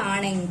പോയിന്റ്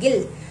ആണെങ്കിൽ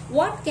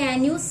what can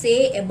you say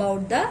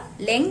about the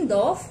length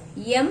of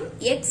M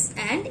X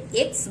and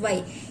X Y.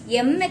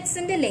 M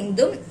എക്സിന്റെ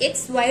ലെങ്തും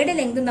എക്സ് വൈയുടെ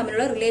ലെങ്തും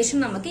തമ്മിലുള്ള റിലേഷൻ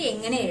നമുക്ക്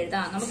എങ്ങനെ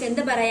എഴുതാം. നമുക്ക്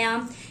എന്ത് പറയാം,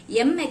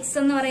 എം എക്സ്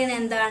എന്ന് പറയുന്നത്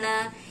എന്താണ്,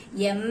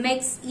 എം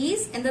എക്സ്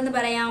ഈസ് എന്തെന്ന്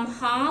പറയാം,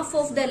 half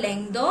of the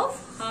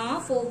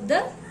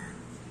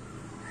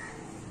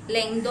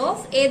length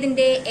of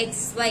ഏതിന്റെ,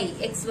 എക്സ്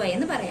വൈ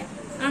എന്ന് പറയാം,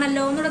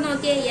 ആണല്ലോ. ഒന്നുകൂടെ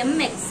നോക്കിയേ, എം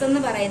എക്സ് എന്ന്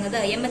പറയുന്നത്,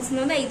 എം എക്സ്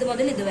എന്ന് പറഞ്ഞാൽ ഇത്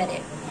മുതൽ ഇതുവരെ,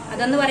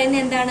 അതെന്ന്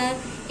പറയുന്നത് എന്താണ്,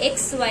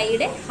 എക്സ്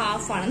വൈയുടെ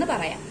ഹാഫ് ആണെന്ന്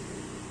പറയാം.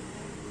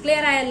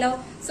 ക്ലിയർ ആയല്ലോ.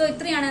 സോ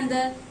ഇത്രയാണ്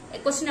എന്ത്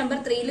ക്വസ്റ്റ്യൻ നമ്പർ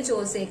 3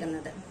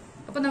 ചോദിച്ചേക്കുന്നത്.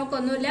 അപ്പൊ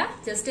നമുക്കൊന്നുമില്ല,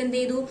 ജസ്റ്റ് എന്ത്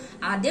ചെയ്തു,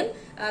 ആദ്യം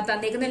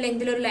തന്നേക്കുന്ന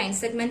ലെങ്തിൽ ഒരു ലൈൻ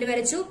സെഗ്മെന്റ്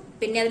വരച്ചു,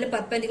 പിന്നെ അതിൽ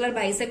പെർപെൻഡിക്കുലർ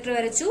ബൈസെക്ടർ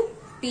വരച്ചു.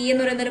 പി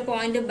എന്ന് പറയുന്ന ഒരു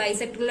പോയിന്റ്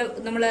ബൈസെക്ടറിൽ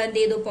നമ്മൾ എന്ത്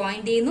ചെയ്തു,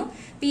 പോയിന്റ് ചെയ്യുന്നു.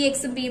 പി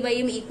എക്സും പി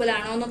വൈയും ഈക്വൽ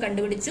ആണോ എന്ന്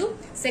കണ്ടുപിടിച്ചു.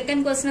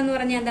 സെക്കൻഡ് ക്വസ്റ്റൻ എന്ന്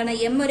പറഞ്ഞാൽ എന്താണ്,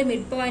 എം ഒരു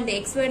മിഡ് പോയിന്റ്,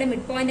 എക്സ് വൈയുടെ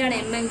മിഡ് പോയിന്റ് ആണ്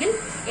എം എങ്കിൽ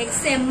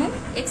എക്സ് എമ്മും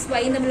എക്സ്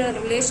വൈയും തമ്മിലുള്ള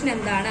റിലേഷൻ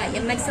എന്താണ്,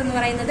 എം എക്സ് എന്ന്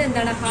പറയുന്നത്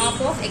എന്താണ്,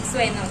 ഹാഫ് ഓഫ് എക്സ്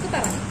വൈ എന്ന് നമുക്ക്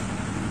പറഞ്ഞു.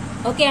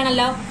 ഓക്കെ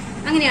ആണല്ലോ.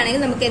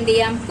 അങ്ങനെയാണെങ്കിൽ നമുക്ക് എന്ത്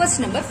ചെയ്യാം,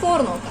 ക്വസ്റ്റ്യൻ നമ്പർ 4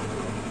 നോക്കാം.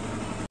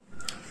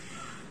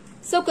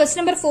 സോ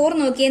ക്വസ്റ്റ്യൻ നമ്പർ 4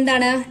 നോക്കി,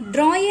 എന്താണ്,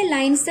 draw A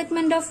line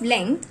segment of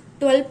length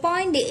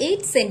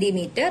 12.8 cm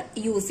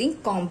using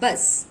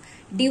compass.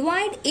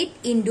 Divide it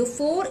into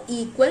 4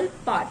 equal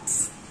parts.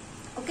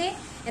 Okay,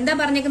 എന്താ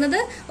പറഞ്ഞേക്കുന്നത്,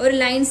 ഒരു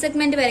ലൈൻ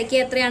സെഗ്മെന്റ് വരയ്ക്കുക.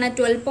 എത്രയാണ്,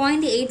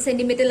 12.8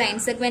 cm ലൈൻ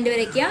സെഗ്മെന്റ്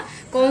വരയ്ക്കുക.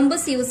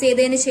 കോമ്പസ് യൂസ്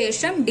ചെയ്തതിന്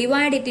ശേഷം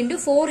divide it into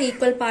 4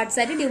 equal parts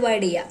ആയിട്ട്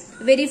ഡിവൈഡ്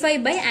ചെയ്യുക. Verify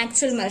by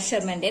actual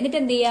measurement. എന്നിട്ട്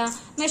എന്ത് ചെയ്യുക,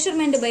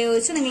 മെഷർമെന്റ്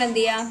ഉപയോഗിച്ച് നിങ്ങൾ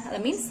എന്ത് ചെയ്യുക, അത്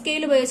മീൻസ്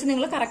സ്കെയിൽ ഉപയോഗിച്ച്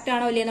നിങ്ങൾ കറക്റ്റ്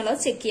ആണോ ഇല്ലേ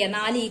എന്നുള്ളത് ചെക്ക് ചെയ്യുക.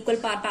 4 ഈക്വൽ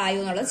പാർട്ട് ആയോ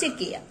എന്നുള്ളത്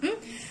ചെക്ക് ചെയ്യുക.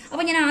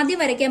 അപ്പൊ ഞാൻ ആദ്യം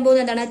വരയ്ക്കാൻ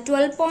പോകുന്നത് എന്താണ്,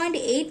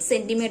 12.8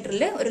 cm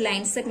ഒരു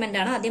ലൈൻ സെഗ്മെന്റ്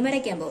ആണ് ആദ്യം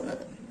വരയ്ക്കാൻ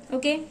പോകുന്നത്.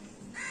 ഓക്കെ,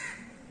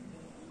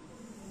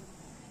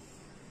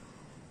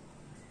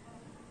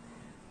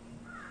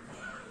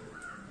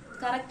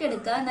 കറക്റ്റ്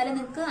എടുക്കുക, എന്നാലും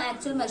നിങ്ങൾക്ക്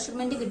ആക്ച്വൽ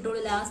മെഷർമെന്റ്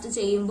കിട്ടുള്ളൂ ലാസ്റ്റ്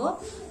ചെയ്യുമ്പോൾ.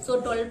 സോ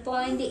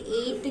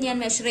 12.8 ഞാൻ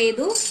മെഷർ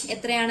ചെയ്തു.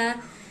 എത്രയാണ്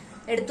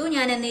എടുത്തു,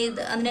 ഞാൻ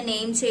അതിനെ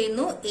നെയിം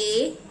ചെയ്യുന്നു, എ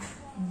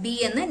ബി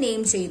എന്ന്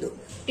നെയിം ചെയ്തു.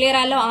 ക്ലിയർ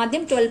ആണല്ലോ.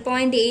 ആദ്യം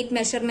 12.8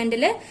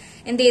 മെഷർമെന്റിൽ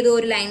എന്ത് ചെയ്തു,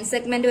 ഒരു ലൈൻ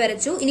സെഗ്മെന്റ്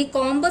വരച്ചു. ഇനി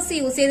കോമ്പസ്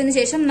യൂസ് ചെയ്തതിനു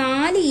ശേഷം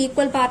 4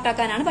 ഈക്വൽ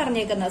പാർട്ടാക്കാനാണ്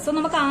പറഞ്ഞേക്കുന്നത്. സോ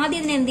നമുക്ക് ആദ്യം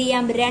ഇതിനെ എന്ത്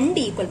ചെയ്യാം,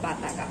 2 ഈക്വൽ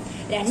പാർട്ടാക്കാം.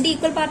 2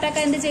 ഈക്വൽ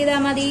പാർട്ടാക്കാൻ എന്ത്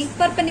ചെയ്താൽ മതി,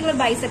 പെർപെൻഡിക്കുലർ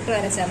ബൈസെക്ടർ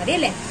വരച്ചാൽ മതി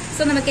അല്ലേ.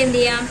 സോ നമുക്ക് എന്ത്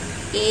ചെയ്യാം,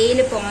 എയിൽ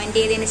പോയിന്റ്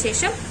ചെയ്തതിനു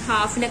ശേഷം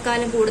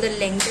ഹാഫിനെക്കാളും കൂടുതൽ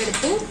ലെങ്ത്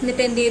എടുത്തു.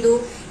 എന്നിട്ട് എന്ത് ചെയ്തു,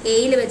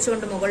 എയിൽ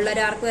വെച്ചുകൊണ്ട് മുകളിൽ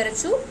ഒരു ആർക്ക്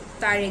വരച്ചു,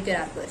 താഴേക്ക് ഒരു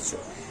ആർക്ക് വരച്ചു.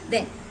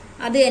 ദെൻ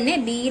അത് തന്നെ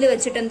ബിയിൽ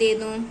വെച്ചിട്ട് എന്ത്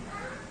ചെയ്യുന്നു,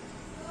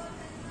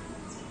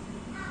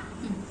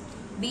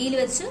 ബിയിൽ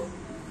വെച്ച്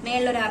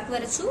മേളിലൊരു ആർക്ക്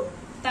വരച്ചു,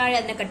 താഴെ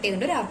അതിനെ കട്ട്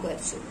ചെയ്തിട്ട് ഒരു ആർക്ക്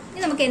വരച്ചു.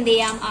 ഇനി നമുക്ക് എന്ത്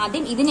ചെയ്യാം,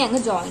 ആദ്യം ഇതിനെ അങ്ങ്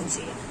ജോയിൻ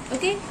ചെയ്യാം.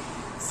 ഓക്കെ,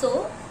 സോ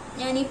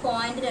ഞാൻ ഈ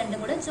പോയിന്റ് 2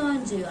 കൂടെ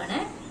ജോയിൻ ചെയ്യുവാണ്.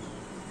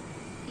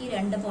 ഈ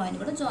 2 പോയിന്റ്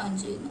കൂടെ ജോയിൻ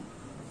ചെയ്യുന്നു.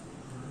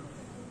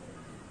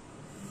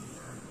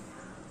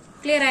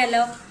 ക്ലിയർ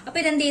ആയല്ലോ. അപ്പൊ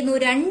ഇതെന്ത് ചെയ്യുന്നു,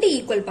 2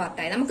 ഈക്വൽ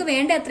പാർട്ടായി. നമുക്ക്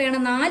വേണ്ട എത്രയാണ്,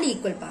 4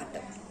 ഈക്വൽ പാർട്ട്.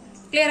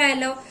 ക്ലിയർ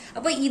ആയല്ലോ.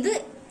 അപ്പൊ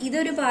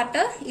ഇതൊരു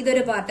പാർട്ട്,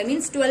 ഇതൊരു പാർട്ട്,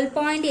 മീൻസ്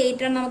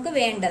 12.8 ആണ് നമുക്ക്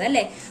വേണ്ടത്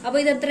അല്ലെ. അപ്പൊ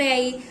ഇത്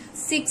എത്രയായി,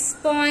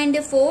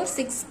 6.4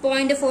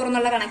 6.4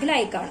 എന്നുള്ള കണക്കിൽ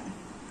ആയി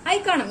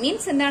കാണും.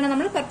 മീൻസ് എന്താണ്,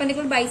 നമ്മൾ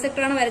പെർപെൻഡിക്കുലർ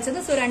ബൈസെക്ടർ ആണ് വരച്ചത്.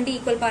 സോ 2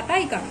 ഈക്വൽ പാർട്ട്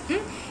ആയി കാണും.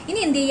 ഇനി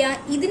എന്ത്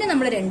ചെയ്യുക, ഇതിനെ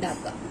നമ്മൾ 2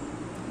 ആക്കുക.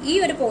 ഈ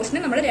ഒരു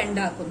പോർഷനെ നമ്മൾ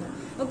 2 ആക്കുന്നു.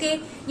 ഓക്കെ,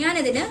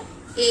 ഞാനിതിന്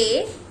എ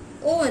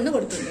ഒ എന്ന്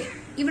കൊടുത്തില്ലേ,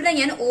 ഇവിടെ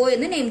ഞാൻ ഒ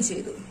എന്ന് നെയിം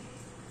ചെയ്തു.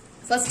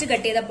 ഫസ്റ്റ്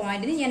കട്ട് ചെയ്ത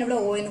പോയിന്റിന് ഞാൻ ഇവിടെ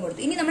ഒ എന്ന്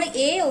കൊടുത്തു. ഇനി നമ്മൾ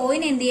എ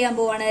ഒനെ എന്ത് ചെയ്യാൻ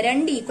പോവാണ്,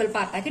 2 ഈക്വൽ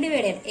പാർട്ടാക്കി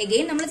ഡിവൈഡ് ചെയ്യാൻ.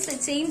 എഗെയിൻ നമ്മൾ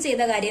സെയിം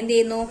ചെയ്ത കാര്യം എന്ത്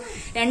ചെയ്യുന്നു,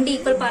 2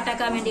 ഈക്വൽ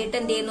പാർട്ടാക്കാൻ വേണ്ടിയിട്ട്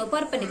എന്ത് ചെയ്യുന്നു,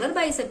 പെർപെൻഡിക്കുലർ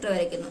ബൈസെക്ടർ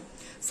വരയ്ക്കുന്നു.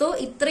 സോ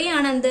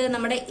ഇത്രയാണ് എന്ത്,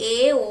 നമ്മുടെ എ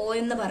ഒ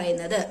എന്ന്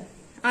പറയുന്നത്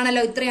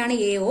ആണല്ലോ. ഇത്രയാണ്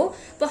എ ഒ.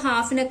 അപ്പൊ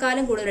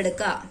ഹാഫിനെക്കാളും കൂടുതൽ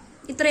എടുക്കുക.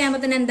 ഇത്രയാകുമ്പോ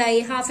തന്നെ എന്തായി,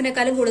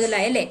 ഹാഫിനെക്കാളും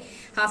കൂടുതലായി അല്ലെ.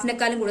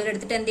 ഹാഫിനെക്കാളും കൂടുതൽ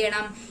എടുത്തിട്ട് എന്ത്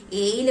ചെയ്യണം,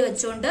 എയിൽ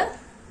വെച്ചോണ്ട്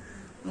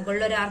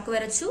മുകളിൽ ഒരു ആർക്ക്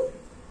വരച്ചു,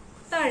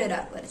 താഴെ ഒരു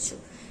ആർക്ക് വരച്ചു.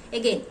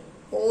 എഗെയിൻ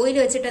ഓയിൽ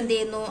വെച്ചിട്ട് എന്ത്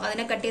ചെയ്യുന്നു,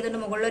 അതിനെ കട്ട് ചെയ്തിട്ട്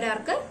മുകളിൽ ഒരു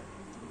ആർക്ക്,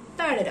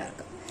 താഴെ ഒരു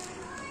ആർക്ക്.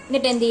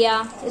 എന്നിട്ട് എന്ത് ചെയ്യാ,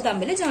 ഇത്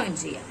തമ്മിൽ ജോയിൻ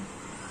ചെയ്യാം.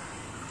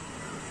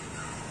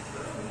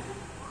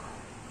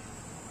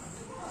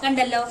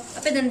 കണ്ടല്ലോ.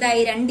 അപ്പൊ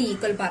ഇതെന്തായി, 2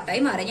 ഈക്വൽ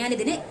പാർട്ടായി മാറി. ഞാൻ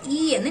ഇതിന് ഇ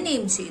എന്ന്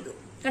നെയിം ചെയ്തു.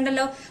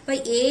 കണ്ടല്ലോ. അപ്പൊ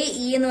എ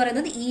ഇ എന്ന്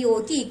പറയുന്നത് ഇ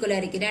ഒക്ക് ഈക്വൽ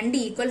ആയിരിക്കും. 2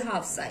 ഈക്വൽ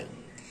ഹാഫ്സ് ആയി.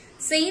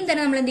 സെയിം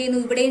തന്നെ നമ്മൾ എന്ത് ചെയ്യുന്നു,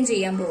 ഇവിടെയും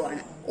ചെയ്യാൻ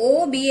പോവാണ്. ഒ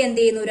ബി എന്ത്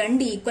ചെയ്യുന്നു,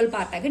 2 ഈക്വൽ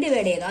പാർട്ടാക്കി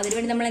ഡിവൈഡ് ചെയ്യുന്നു.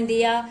 അതിനുവേണ്ടി നമ്മൾ എന്ത്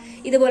ചെയ്യുക,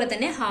 ഇതുപോലെ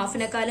തന്നെ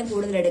ഹാഫിനെക്കാളും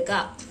കൂടുതൽ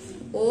എടുക്കുക.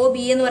 ഒ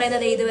ബി എന്ന്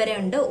പറയുന്നത് ഇതുവരെ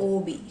ഉണ്ട്, ഒ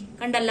ബി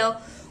കണ്ടല്ലോ.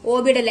 ഒ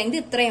ബിയുടെ ലെങ്ത്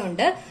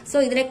ഇത്രയുണ്ട്. സോ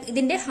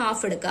ഇതിന്റെ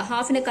ഹാഫ് എടുക്കുക,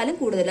 ഹാഫിനെക്കാളും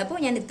കൂടുതൽ. അപ്പോൾ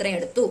ഞാൻ ഇത്രയും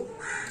എടുത്തു.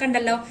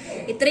 കണ്ടല്ലോ.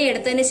 ഇത്രയും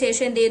എടുത്തതിന്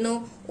ശേഷം എന്ത് ചെയ്യുന്നു,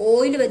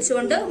 ഓയിൽ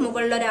വെച്ചുകൊണ്ട്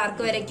മുകളിൽ ഒരു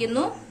ആർക്ക്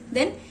വരയ്ക്കുന്നു.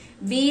 ദെൻ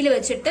ബിയിൽ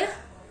വെച്ചിട്ട്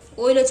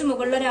ഓയിൽ വെച്ച്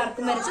മുകളിൽ ഒരു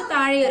ആർക്കും വരച്ച്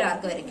താഴെ ഒരു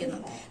ആർക്ക് വരയ്ക്കുന്നു.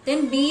 ദെൻ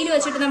ബിയിൽ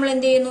വെച്ചിട്ട് നമ്മൾ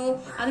എന്ത് ചെയ്യുന്നു,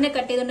 അതിനെ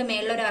കട്ട് ചെയ്തുകൊണ്ട്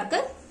മേളിലൊരു ആർക്ക്,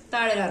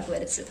 താഴെ ഒരു ആർക്ക്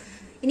വരച്ചു.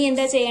 ഇനി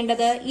എന്താ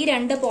ചെയ്യേണ്ടത്, ഈ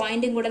 2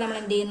 പോയിന്റും കൂടെ നമ്മൾ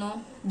എന്ത് ചെയ്യുന്നു,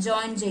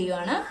 ജോയിൻ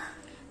ചെയ്യുവാണ്.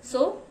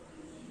 സോ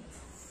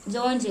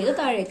ജോയിൻ ചെയ്ത്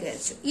താഴേക്ക്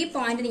വരച്ചു. ഈ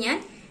പോയിന്റിന് ഞാൻ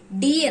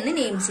ഡി എന്ന്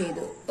നെയിം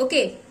ചെയ്തു.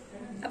 ഓക്കെ,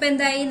 അപ്പൊ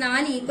എന്തായി,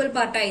 4 ഈക്വൽ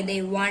പാർട്ടായി.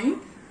 1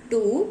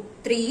 2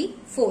 3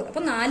 4.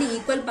 അപ്പൊ 4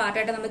 ഈക്വൽ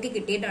പാർട്ടായിട്ട് നമുക്ക്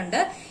കിട്ടിയിട്ടുണ്ട്.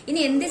 ഇനി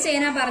എന്ത്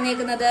ചെയ്യാനാ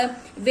പറഞ്ഞേക്കുന്നത്,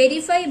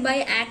 verify by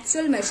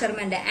actual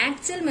measurement.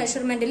 Actual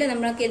മെഷർമെന്റിൽ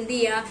നമുക്ക് എന്ത്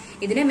ചെയ്യാം,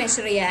 ഇതിനെ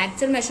മെഷർ ചെയ്യാം.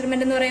 ആക്ച്വൽ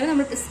മെഷർമെന്റ് എന്ന് പറയുമ്പോൾ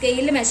നമ്മൾ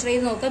സ്കെയിലിൽ മെഷർ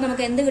ചെയ്ത് നോക്കാം.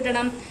 നമുക്ക് എന്ത്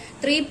കിട്ടണം,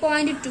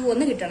 3.2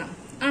 എന്ന് കിട്ടണം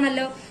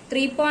ആണല്ലോ.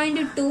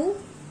 3.2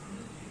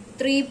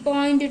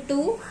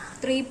 3.2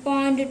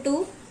 3.2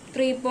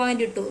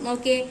 3.2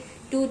 നോക്കിയേ,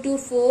 2 2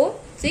 4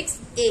 6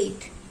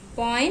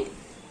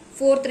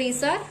 8.4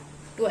 3s are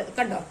 12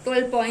 കണ്ടോ,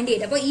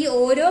 12.8. അപ്പൊ ഈ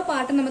ഓരോ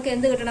പാർട്ടും നമുക്ക്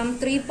എന്ത് കിട്ടണം,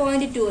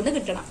 3.2 എന്ന്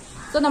കിട്ടണം.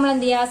 സോ നമ്മൾ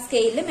എന്ത് ചെയ്യാ,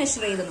 സ്കെയിലിൽ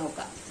മെഷർ ചെയ്ത്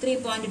നോക്കാം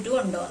 3.2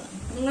 ഉണ്ടോ എന്ന്.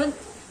 നിങ്ങൾ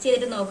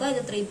ചെയ്തിട്ട് നോക്കുക.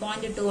 ഇത്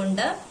 3.2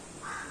 ഉണ്ട്.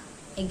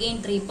 Again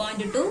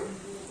 3.2,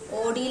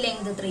 OD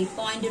length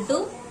 3.2,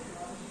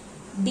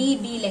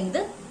 DB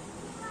length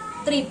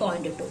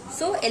 3.2.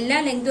 So എല്ലാ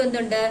ലെങ്തും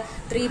എന്തുണ്ട്,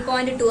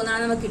 3.2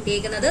 എന്നാണ് നമുക്ക്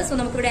കിട്ടിയേക്കുന്നത്. സോ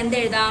നമുക്കിവിടെ എന്ത്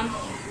എഴുതാം,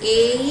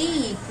 AE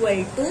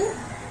equal to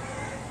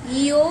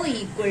EO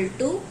equal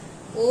to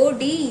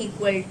OD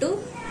equal to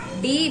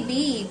DB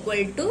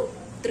equal to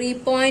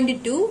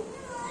 3.2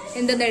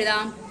 എന്തെന്ന്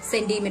എഴുതാം,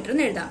 സെന്റിമീറ്റർ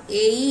എന്ന് എഴുതാം.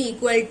 AE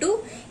equal to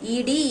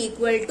ED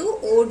equal to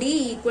OD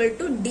equal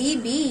to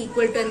DB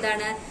equal to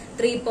എന്താണ്,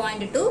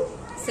 3.2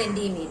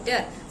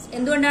 സെന്റിമീറ്റർ.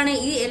 എന്തുകൊണ്ടാണ്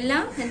ഈ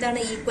എല്ലാം എന്താണ്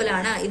ഈക്വൽ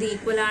ആണ്, ഇത്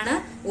ഈക്വൽ ആണ്,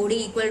 OD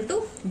ഈക്വൽ ടു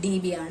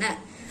DB ആണ്.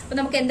 അപ്പൊ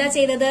നമുക്ക് എന്താ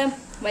ചെയ്തത്,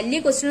 വലിയ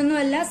ക്വസ്റ്റ്യൻ ഒന്നും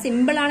അല്ല,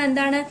 സിമ്പിൾ ആണ്.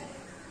 എന്താണ്,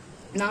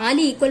 4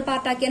 ഈക്വൽ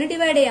പാർട്ടാക്കിയാണ്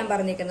ഡിവൈഡ് ചെയ്യാൻ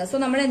പറഞ്ഞിരിക്കുന്നത്. സോ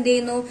നമ്മൾ എന്ത്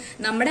ചെയ്യുന്നു,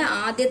 നമ്മുടെ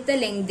ആദ്യത്തെ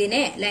ലെങ്തിനെ,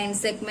 ലൈൻ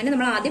സെഗ്മെന്റ്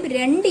നമ്മൾ ആദ്യം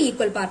 2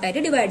 ഈക്വൽ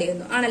പാർട്ടായിട്ട് ഡിവൈഡ്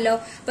ചെയ്യുന്നു ആണല്ലോ.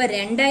 അപ്പൊ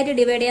 2 ആയിട്ട്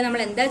ഡിവൈഡ് ചെയ്യാൻ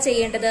നമ്മൾ എന്താ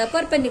ചെയ്യേണ്ടത്,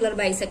 പെർപെൻഡിക്കുലർ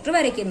ബൈസെക്ടർ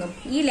വരയ്ക്കുന്നു.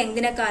 ഈ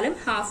ലെങ്തിനെക്കാളും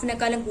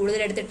ഹാഫിനെക്കാളും കൂടുതൽ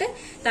എടുത്തിട്ട്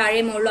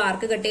താഴെ മുകളിലും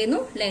ആർക്ക് കട്ട് ചെയ്യുന്നു,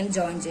 ലൈൻ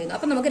ജോയിൻ ചെയ്യുന്നു.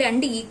 അപ്പൊ നമുക്ക്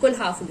 2 ഈക്വൽ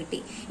ഹാഫ് കിട്ടി.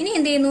 ഇനി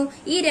എന്ത് ചെയ്യുന്നു,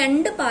 ഈ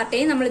 2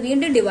 പാർട്ടേയും നമ്മൾ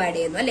വീണ്ടും ഡിവൈഡ്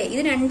ചെയ്യുന്നു അല്ലെ.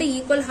 ഇത് 2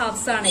 ഈക്വൽ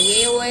ഹാഫ്സ് ആണ്,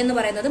 AO എന്ന്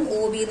പറയുന്നതും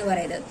OB എന്ന്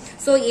പറയുന്നത്.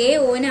 സോ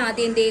AOനെ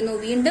ആദ്യം എന്ത് ചെയ്യുന്നു,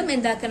 വീണ്ടും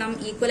എന്താക്കണം,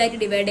 ഈക്വൽ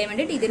ആയിട്ട് ഡിവൈഡ് ചെയ്യാൻ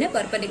വേണ്ടിയിട്ട് ഇതിന്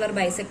പെർപെൻഡിക്കുലർ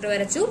ബൈസെക്ടർ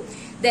വരച്ചു.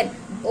 ദെൻ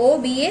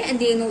OBയെ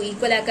എന്ത് ചെയ്യുന്നു,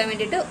 ഈക്വൽ ആക്കാൻ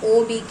വേണ്ടിയിട്ട്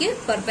OBക്ക്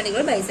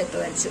പെർപെൻഡിക്കുലർ ബൈസെക്ടർ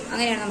വരച്ചു.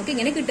 അങ്ങനെയാണ് നമുക്ക്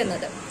ഇങ്ങനെ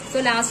കിട്ടുന്നത്. സോ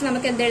ലാസ്റ്റ്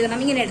നമുക്ക് എന്ത് എഴുതണം,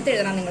 ഇങ്ങനെ എടുത്ത്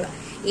എഴുതണം നിങ്ങൾ.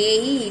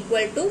 AE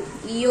equal to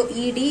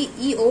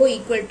EO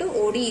equal to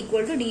OD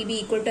equal to DB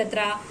equal to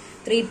എത്ര,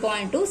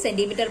 3.2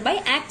 centimetre by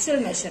actual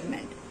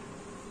measurement.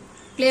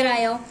 Clear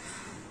ആയോ?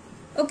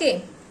 ഓക്കെ,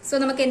 സോ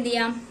നമുക്ക് എന്ത്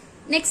ചെയ്യാം,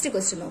 നെക്സ്റ്റ്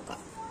ക്വസ്റ്റ്യൻ നോക്കാം.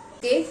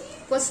 ഓക്കെ,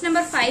 ക്വസ്റ്റ്യൻ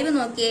നമ്പർ 5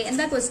 നോക്കിയേ.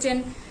 എന്താ question?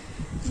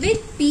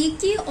 With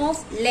PQ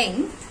of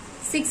length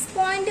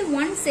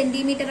 6.1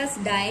 centimetre as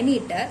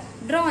diameter,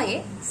 draw a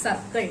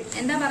circle.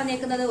 എന്താ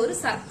പറഞ്ഞേക്കുന്നത്? ഒരു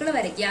സർക്കിൾ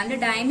വരയ്ക്കുക. അതിന്റെ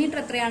ഡയമീറ്റർ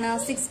എത്രയാണ്?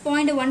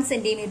 6.1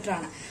 സെന്റിമീറ്റർ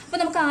ആണ്. അപ്പൊ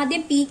നമുക്ക്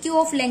ആദ്യം PQ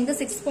ഓഫ് ലെങ്ത്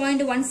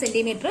 6.1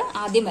 സെന്റിമീറ്റർ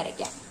ആദ്യം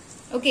വരയ്ക്കാം.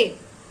 ഓക്കെ,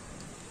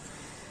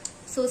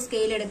 സോ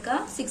സ്കെയിൽ എടുക്കുക.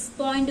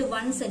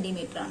 6.1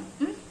 സെന്റിമീറ്റർ ആണ്.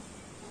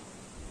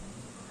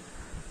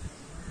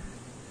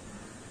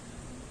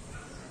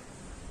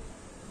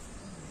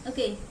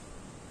 ഓക്കെ,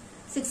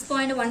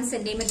 6.1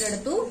 സെന്റിമീറ്റർ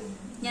എടുത്തു.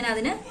 ഞാൻ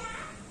അതിന്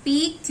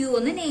PQ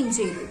ഒന്ന് നെയിം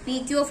ചെയ്തു.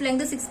 PQ ഓഫ്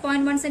ലെങ്ത്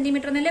 6.1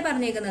 സെന്റിമീറ്റർ എന്നല്ലേ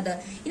പറഞ്ഞേക്കുന്നത്.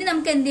 ഇനി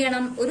നമുക്ക് എന്ത്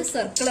ചെയ്യണം? ഒരു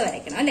സർക്കിൾ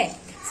വരയ്ക്കണം അല്ലെ.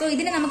 സോ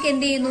ഇതിനെ നമുക്ക്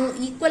എന്ത് ചെയ്യുന്നു?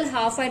 ഈക്വൽ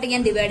ഹാഫ് ആയിട്ട്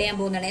ഞാൻ ഡിവൈഡ് ചെയ്യാൻ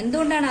പോകുന്നതാണ്.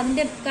 എന്തുകൊണ്ടാണ്?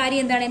 അതിന്റെ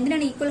കാര്യം എന്താണ്?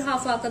 എന്തിനാണ് ഈക്വൽ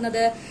ഹാഫ്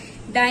ആക്കുന്നത്?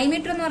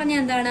 ഡയമീറ്റർ എന്ന് പറഞ്ഞാൽ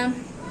എന്താണ്?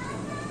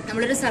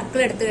 നമ്മളൊരു സർക്കിൾ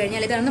എടുത്തു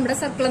കഴിഞ്ഞാൽ ഇതാണ് നമ്മുടെ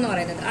സർക്കിൾ എന്ന്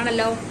പറയുന്നത്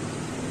ആണല്ലോ.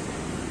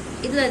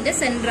 ഇത് അതിന്റെ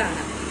സെന്റർ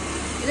ആണ്.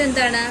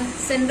 ഇതെന്താണ്?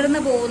 സെന്ററിൽ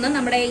നിന്ന് പോകുന്ന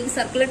നമ്മുടെ ഈ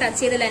സർക്കിൾ ടച്ച്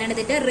ചെയ്ത ലൈനാണ്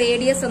ഇതിന്റെ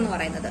റേഡിയസ് എന്ന്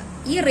പറയുന്നത്.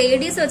 ഈ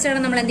റേഡിയസ്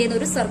വെച്ചാണ് നമ്മൾ എന്ത്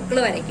ചെയ്യുന്നത്? ഒരു സർക്കിൾ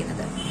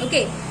വരയ്ക്കുന്നത്.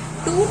 ഓക്കെ,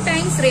 2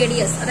 ടൈംസ്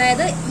റേഡിയസ്,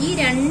 അതായത് ഈ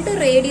 2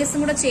 റേഡിയസും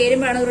കൂടെ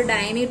ചേരുമ്പോഴാണ് ഒരു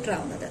ഡയമീറ്റർ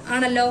ആവുന്നത്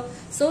ആണല്ലോ.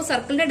 സോ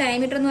സർക്കിളിന്റെ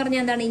ഡയമീറ്റർ എന്ന്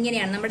പറഞ്ഞാൽ എന്താണ്?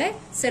 ഇങ്ങനെയാണ്. നമ്മുടെ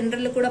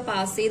സെന്ററിൽ കൂടെ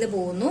പാസ് ചെയ്ത്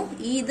പോകുന്നു.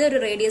 ഇതൊരു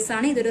റേഡിയസ്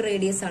ആണ്, ഇതൊരു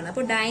റേഡിയസ് ആണ്.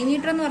 അപ്പൊ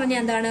ഡയമീറ്റർ എന്ന് പറഞ്ഞാൽ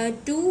എന്താണ്?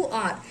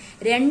 2R.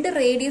 2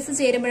 റേഡിയസ്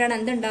ചേരുമ്പോഴാണ്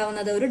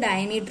എന്തുണ്ടാവുന്നത്? ഒരു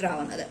ഡയമീറ്റർ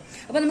ആവുന്നത്.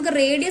 അപ്പൊ നമുക്ക്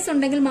റേഡിയസ്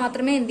ഉണ്ടെങ്കിൽ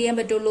മാത്രമേ എന്ത് ചെയ്യാൻ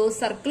പറ്റുള്ളൂ?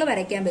 സർക്കിൾ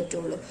വരയ്ക്കാൻ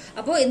പറ്റുള്ളൂ.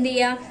 അപ്പോൾ എന്ത്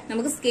ചെയ്യാം?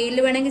 നമുക്ക്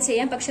സ്കെയിലിൽ വേണമെങ്കിൽ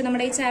ചെയ്യാം. പക്ഷെ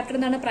നമ്മുടെ ഈ ചാപ്റ്റർ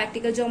എന്താണ്?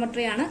 പ്രാക്ടിക്കൽ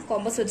ജോമെട്രി ആണ്.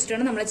 കോമ്പസ്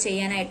വെച്ചിട്ടാണ് നമ്മൾ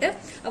ചെയ്യാനായിട്ട്.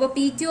 അപ്പൊ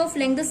PQ of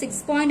length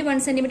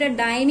 6.1 centimetre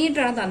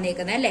diameter ആണ്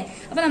തന്നേക്കുന്നത് അല്ലെ.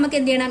 അപ്പൊ നമുക്ക്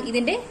എന്ത് ചെയ്യണം?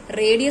 ഇതിന്റെ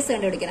റേഡിയസ്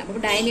കണ്ടുപിടിക്കണം.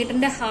 അപ്പൊ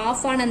ഡയമീറ്ററിന്റെ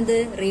ഹാഫ് ആണ് എന്ത്?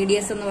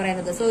 റേഡിയസ് എന്ന്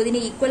പറയുന്നത്. സോ ഇതിന്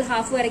ഈക്വൽ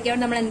ഹാഫ് വരയ്ക്കാൻ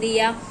നമ്മൾ എന്ത്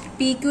ചെയ്യാം?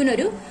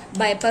 PQനൊരു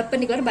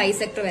പെർപെൻഡിക്കുലർ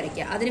ബൈസെക്ടർ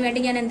വരയ്ക്കുക.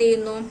 അതിനുവേണ്ടി ഞാൻ എന്ത്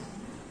ചെയ്യുന്നു?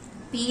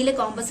 Pയില്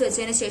കോമ്പസ്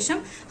വെച്ചതിന് ശേഷം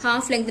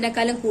ഹാഫ്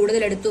ലെങ്തിനെക്കാളും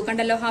കൂടുതൽ എടുത്തു.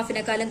 കണ്ടല്ലോ,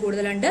 ഹാഫിനെക്കാളും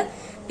കൂടുതലുണ്ട്.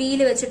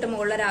 Pയില് വെച്ചിട്ട്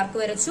മുകളിലൊരു ആർക്ക്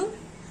വരച്ചു,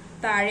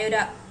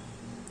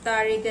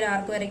 താഴേക്ക് ഒരു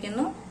ആർക്ക്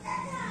വരയ്ക്കുന്നു.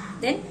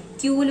 ദെൻ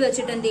Qയിൽ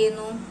വെച്ചിട്ട് എന്ത്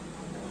ചെയ്യുന്നു?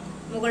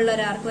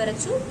 മുകളിലൊരു ആർക്ക്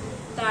വരച്ചു,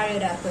 താഴെ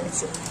ഒരു ആർക്ക്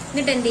വരച്ചു.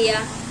 എന്നിട്ട് എന്ത് ചെയ്യാ?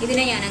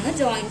 ഇതിനെ ഞാനങ്ങ്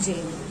ജോയിൻ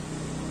ചെയ്യുന്നു.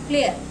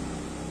 ക്ലിയർ?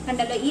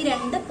 കണ്ടല്ലോ, ഈ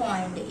 2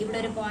 പോയിന്റ്, ഇവിടെ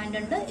ഒരു പോയിന്റ്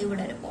ഉണ്ട്,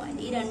 ഇവിടെ ഒരു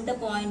പോയിന്റ്, ഈ 2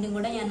 പോയിന്റും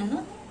കൂടെ ഞാനൊന്ന്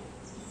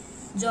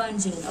ജോയിൻ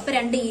ചെയ്യുന്നു. അപ്പൊ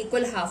 2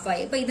 ഈക്വൽ ഹാഫ്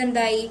ആയി. അപ്പൊ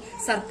ഇതെന്തായി?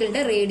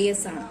 സർക്കിളിന്റെ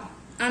റേഡിയസ് ആണ്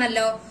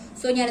ആണല്ലോ.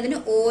 സോ ഞാനിതിന്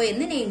O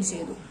എന്ന് നെയിം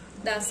ചെയ്തു.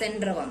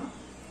 സെന്റർ വന്നു.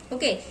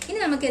 ഓക്കെ, ഇനി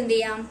നമുക്ക് എന്ത്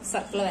ചെയ്യാം?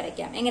 സർക്കിൾ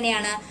വരയ്ക്കാം.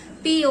 എങ്ങനെയാണ്?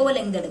 PO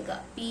ലെങ്ത് എടുക്കുക.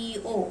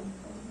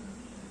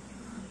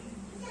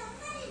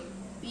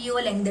 PO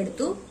ലെങ്ത്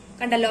എടുത്തു.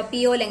 കണ്ടല്ലോ,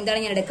 PO ലെങ്ത് ആണ്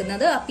ഞാൻ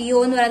എടുക്കുന്നത്. PO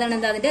എന്ന് പറയുന്നത്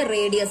എന്താ? അതിന്റെ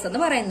റേഡിയസ്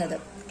എന്ന് പറയുന്നത്.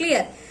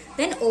 ക്ലിയർ?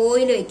 ദെൻ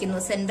ഓയിൽ വെക്കുന്നു,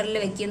 സെന്ററിൽ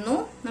വെക്കുന്നു.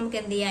 നമുക്ക്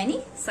എന്ത് ചെയ്യാം? ഇനി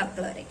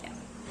സർക്കിൾ വരയ്ക്കാം.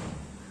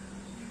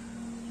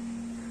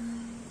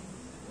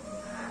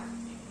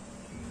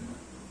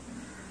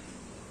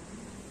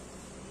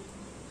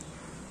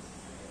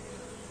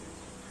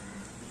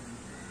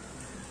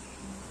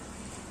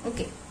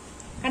 ഓക്കെ,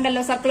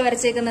 കണ്ടല്ലോ സർക്കിൾ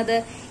വരച്ചേക്കുന്നത്.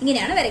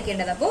 ഇങ്ങനെയാണ്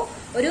വരയ്ക്കേണ്ടത്. അപ്പോ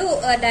ഒരു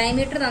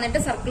ഡയമീറ്റർ തന്നിട്ട്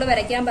സർക്കിൾ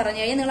വരയ്ക്കാൻ പറഞ്ഞു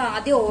കഴിഞ്ഞാൽ നിങ്ങൾ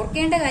ആദ്യം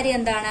ഓർക്കേണ്ട കാര്യം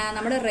എന്താണ്?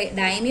 നമ്മുടെ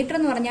ഡയമീറ്റർ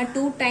എന്ന് പറഞ്ഞാൽ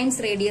 2 ടൈംസ്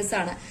റേഡിയസ്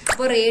ആണ്.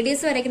 അപ്പോൾ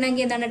റേഡിയസ്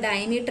വരയ്ക്കണമെങ്കിൽ എന്താണ്?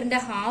 ഡയമീറ്ററിന്റെ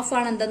ഹാഫ്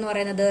ആണ് എന്തെന്ന്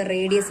പറയുന്നത്?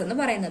 റേഡിയസ് എന്ന്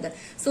പറയുന്നത്.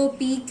 സോ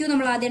PQ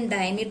നമ്മൾ ആദ്യം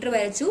ഡയമീറ്റർ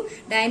വരച്ചു.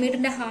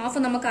 ഡയമീറ്ററിന്റെ ഹാഫ്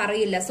നമുക്ക്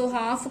അറിയില്ല. സോ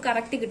ഹാഫ്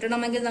കറക്റ്റ്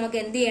കിട്ടണമെങ്കിൽ നമുക്ക്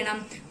എന്ത് ചെയ്യണം?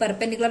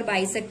 പെർപെൻഡിക്കുലർ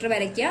ബൈസെക്ടർ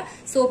വരയ്ക്കുക.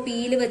 സോ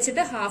Pയിൽ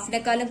വെച്ചിട്ട്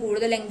ഹാഫിനെക്കാളും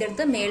കൂടുതൽ ലെങ്ത്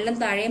എടുത്ത് മേളിലും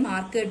താഴെയും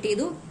ആർക്ക് കട്ട്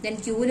ചെയ്തു. ദെൻ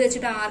Qയിൽ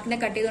വെച്ചിട്ട് ആർക്കിനെ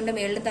കട്ട് ചെയ്തുകൊണ്ട്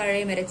മേളിലും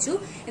താഴെയും വരച്ചു.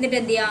 എന്നിട്ട്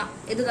എന്ത് ചെയ്യാം?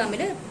 ഇത്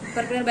തമ്മിൽ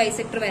പെർപെൻഡിക്കുലർ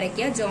ബൈസെക്ടർ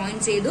വരയ്ക്കുക, ജോയിൻ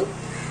ചെയ്തു.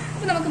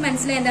 അപ്പൊ നമുക്ക്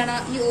മനസ്സിലായി എന്താണ്?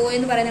 ഈ O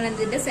എന്ന് പറയുന്നത്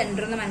ഇതിന്റെ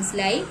സെന്റർ എന്ന്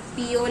മനസ്സിലായി.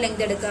 PO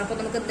ലെങ്ത് എടുക്കുക. അപ്പൊ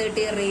നമുക്ക് എന്ത്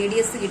കിട്ടി?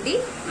 റേഡിയസ് കിട്ടി.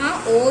 ആ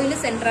Oയിൽ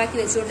സെന്റർ ആക്കി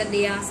വെച്ചുകൊണ്ട് എന്ത്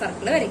ചെയ്യുക?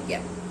 സർക്കിൾ വരയ്ക്കുക.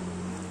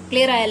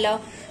 ക്ലിയർ ആയല്ലോ?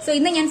 സോ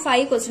ഇന്ന് ഞാൻ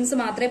 5 ക്വസ്റ്റ്യൻസ്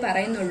മാത്രമേ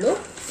പറയുന്നുള്ളൂ.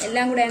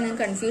 എല്ലാം കൂടെ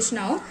നിങ്ങൾക്ക് കൺഫ്യൂഷൻ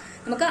ആവും.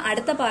 നമുക്ക്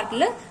അടുത്ത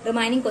പാർട്ടിൽ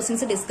റിമൈനിങ്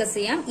ക്വസ്റ്റ്യൻസ് ഡിസ്കസ്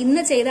ചെയ്യാം.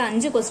 ഇന്ന് ചെയ്ത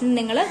 5 ക്വസ്റ്റ്യൻ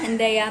നിങ്ങൾ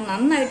എന്താ ചെയ്യുക?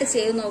 നന്നായിട്ട്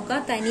ചെയ്ത് നോക്കുക.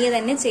 തനിയെ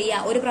തന്നെ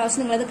ചെയ്യുക. ഒരു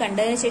പ്രാവശ്യം നിങ്ങളത്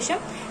കണ്ടതിന് ശേഷം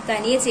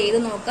തനിയെ ചെയ്ത്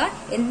നോക്കുക.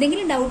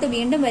 എന്തെങ്കിലും ഡൗട്ട്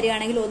വീണ്ടും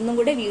വരികയാണെങ്കിൽ ഒന്നും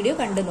കൂടെ വീഡിയോ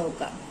കണ്ടു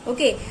നോക്കുക.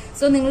 ഓക്കെ,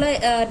 സോ നിങ്ങൾ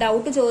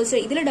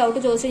ഇതിൽ ഡൗട്ട്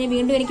ചോദിച്ചു കഴിഞ്ഞാൽ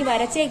വീണ്ടും എനിക്ക്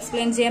വരച്ചേ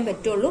എക്സ്പ്ലെയിൻ ചെയ്യാൻ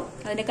പറ്റുള്ളൂ.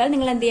 അതിനേക്കാൾ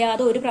നിങ്ങൾ എന്ത് ചെയ്യുക?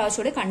 അത് ഒരു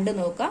പ്രാവശ്യം കൂടെ കണ്ടു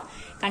നോക്കുക.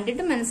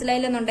 കണ്ടിട്ട്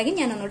മനസ്സിലായില്ലെന്നുണ്ടെങ്കിൽ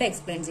ഞാൻ ഒന്നുകൂടെ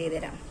എക്സ്പ്ലെയിൻ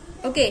ചെയ്തുതരാം.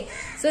 ഓക്കെ,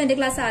 സോ എന്റെ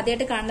ക്ലാസ്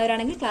ആദ്യമായിട്ട്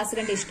കാണുന്നവരാണെങ്കിൽ ക്ലാസ്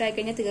കണ്ട് ഇഷ്ടമായി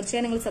കഴിഞ്ഞാൽ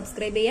തീർച്ചയായും നിങ്ങൾ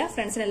സബ്സ്ക്രൈബ് ചെയ്യുക.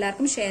 ഫ്രണ്ട്സിന്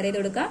എല്ലാവർക്കും ഷെയർ ചെയ്ത്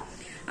കൊടുക്കുക.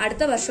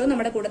 അടുത്ത വർഷവും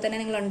നമ്മുടെ കൂടെ തന്നെ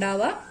നിങ്ങൾ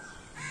ഉണ്ടാവുക.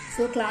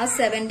 സോ ക്ലാസ്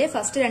 7ന്റെ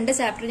ഫസ്റ്റ് 2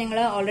 ചാപ്റ്റർ ഞങ്ങൾ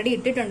ഓൾറെഡി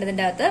ഇട്ടിട്ടുണ്ട്.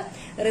 ഇതിന്റെ അകത്ത്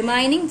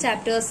റിമൈനിങ്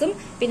ചാപ്റ്റേഴ്സും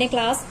പിന്നെ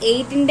ക്ലാസ്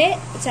 8ന്റെ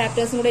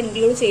ചാപ്റ്റേഴ്സും കൂടെ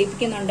ഇൻക്ലൂഡ്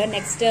ചെയ്യിപ്പിക്കുന്നുണ്ട്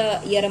നെക്സ്റ്റ്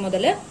ഇയർ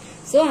മുതൽ.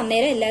 സോ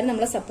അന്നേരം എല്ലാവരും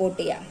നമ്മളെ സപ്പോർട്ട്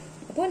ചെയ്യാം.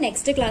 അപ്പോൾ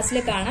നെക്സ്റ്റ് ക്ലാസ്സിൽ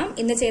കാണാം.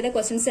 ഇന്ന് ചെയ്ത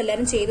ക്വസ്റ്റ്യൻസ്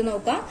എല്ലാവരും ചെയ്ത്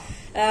നോക്കാം.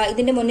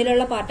 ഇതിന്റെ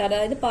മുന്നിലുള്ള പാർട്ട്,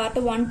 അതായത് പാർട്ട്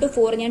 1 to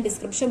 4 ഞാൻ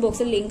ഡിസ്ക്രിപ്ഷൻ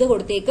ബോക്സിൽ ലിങ്ക്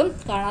കൊടുത്തേക്കും.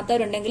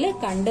 കാണാത്തവരുണ്ടെങ്കിൽ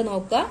കണ്ടു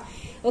നോക്കുക.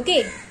 ഓക്കെ,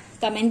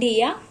 കമന്റ്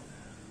ചെയ്യുക.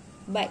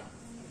 ബൈ.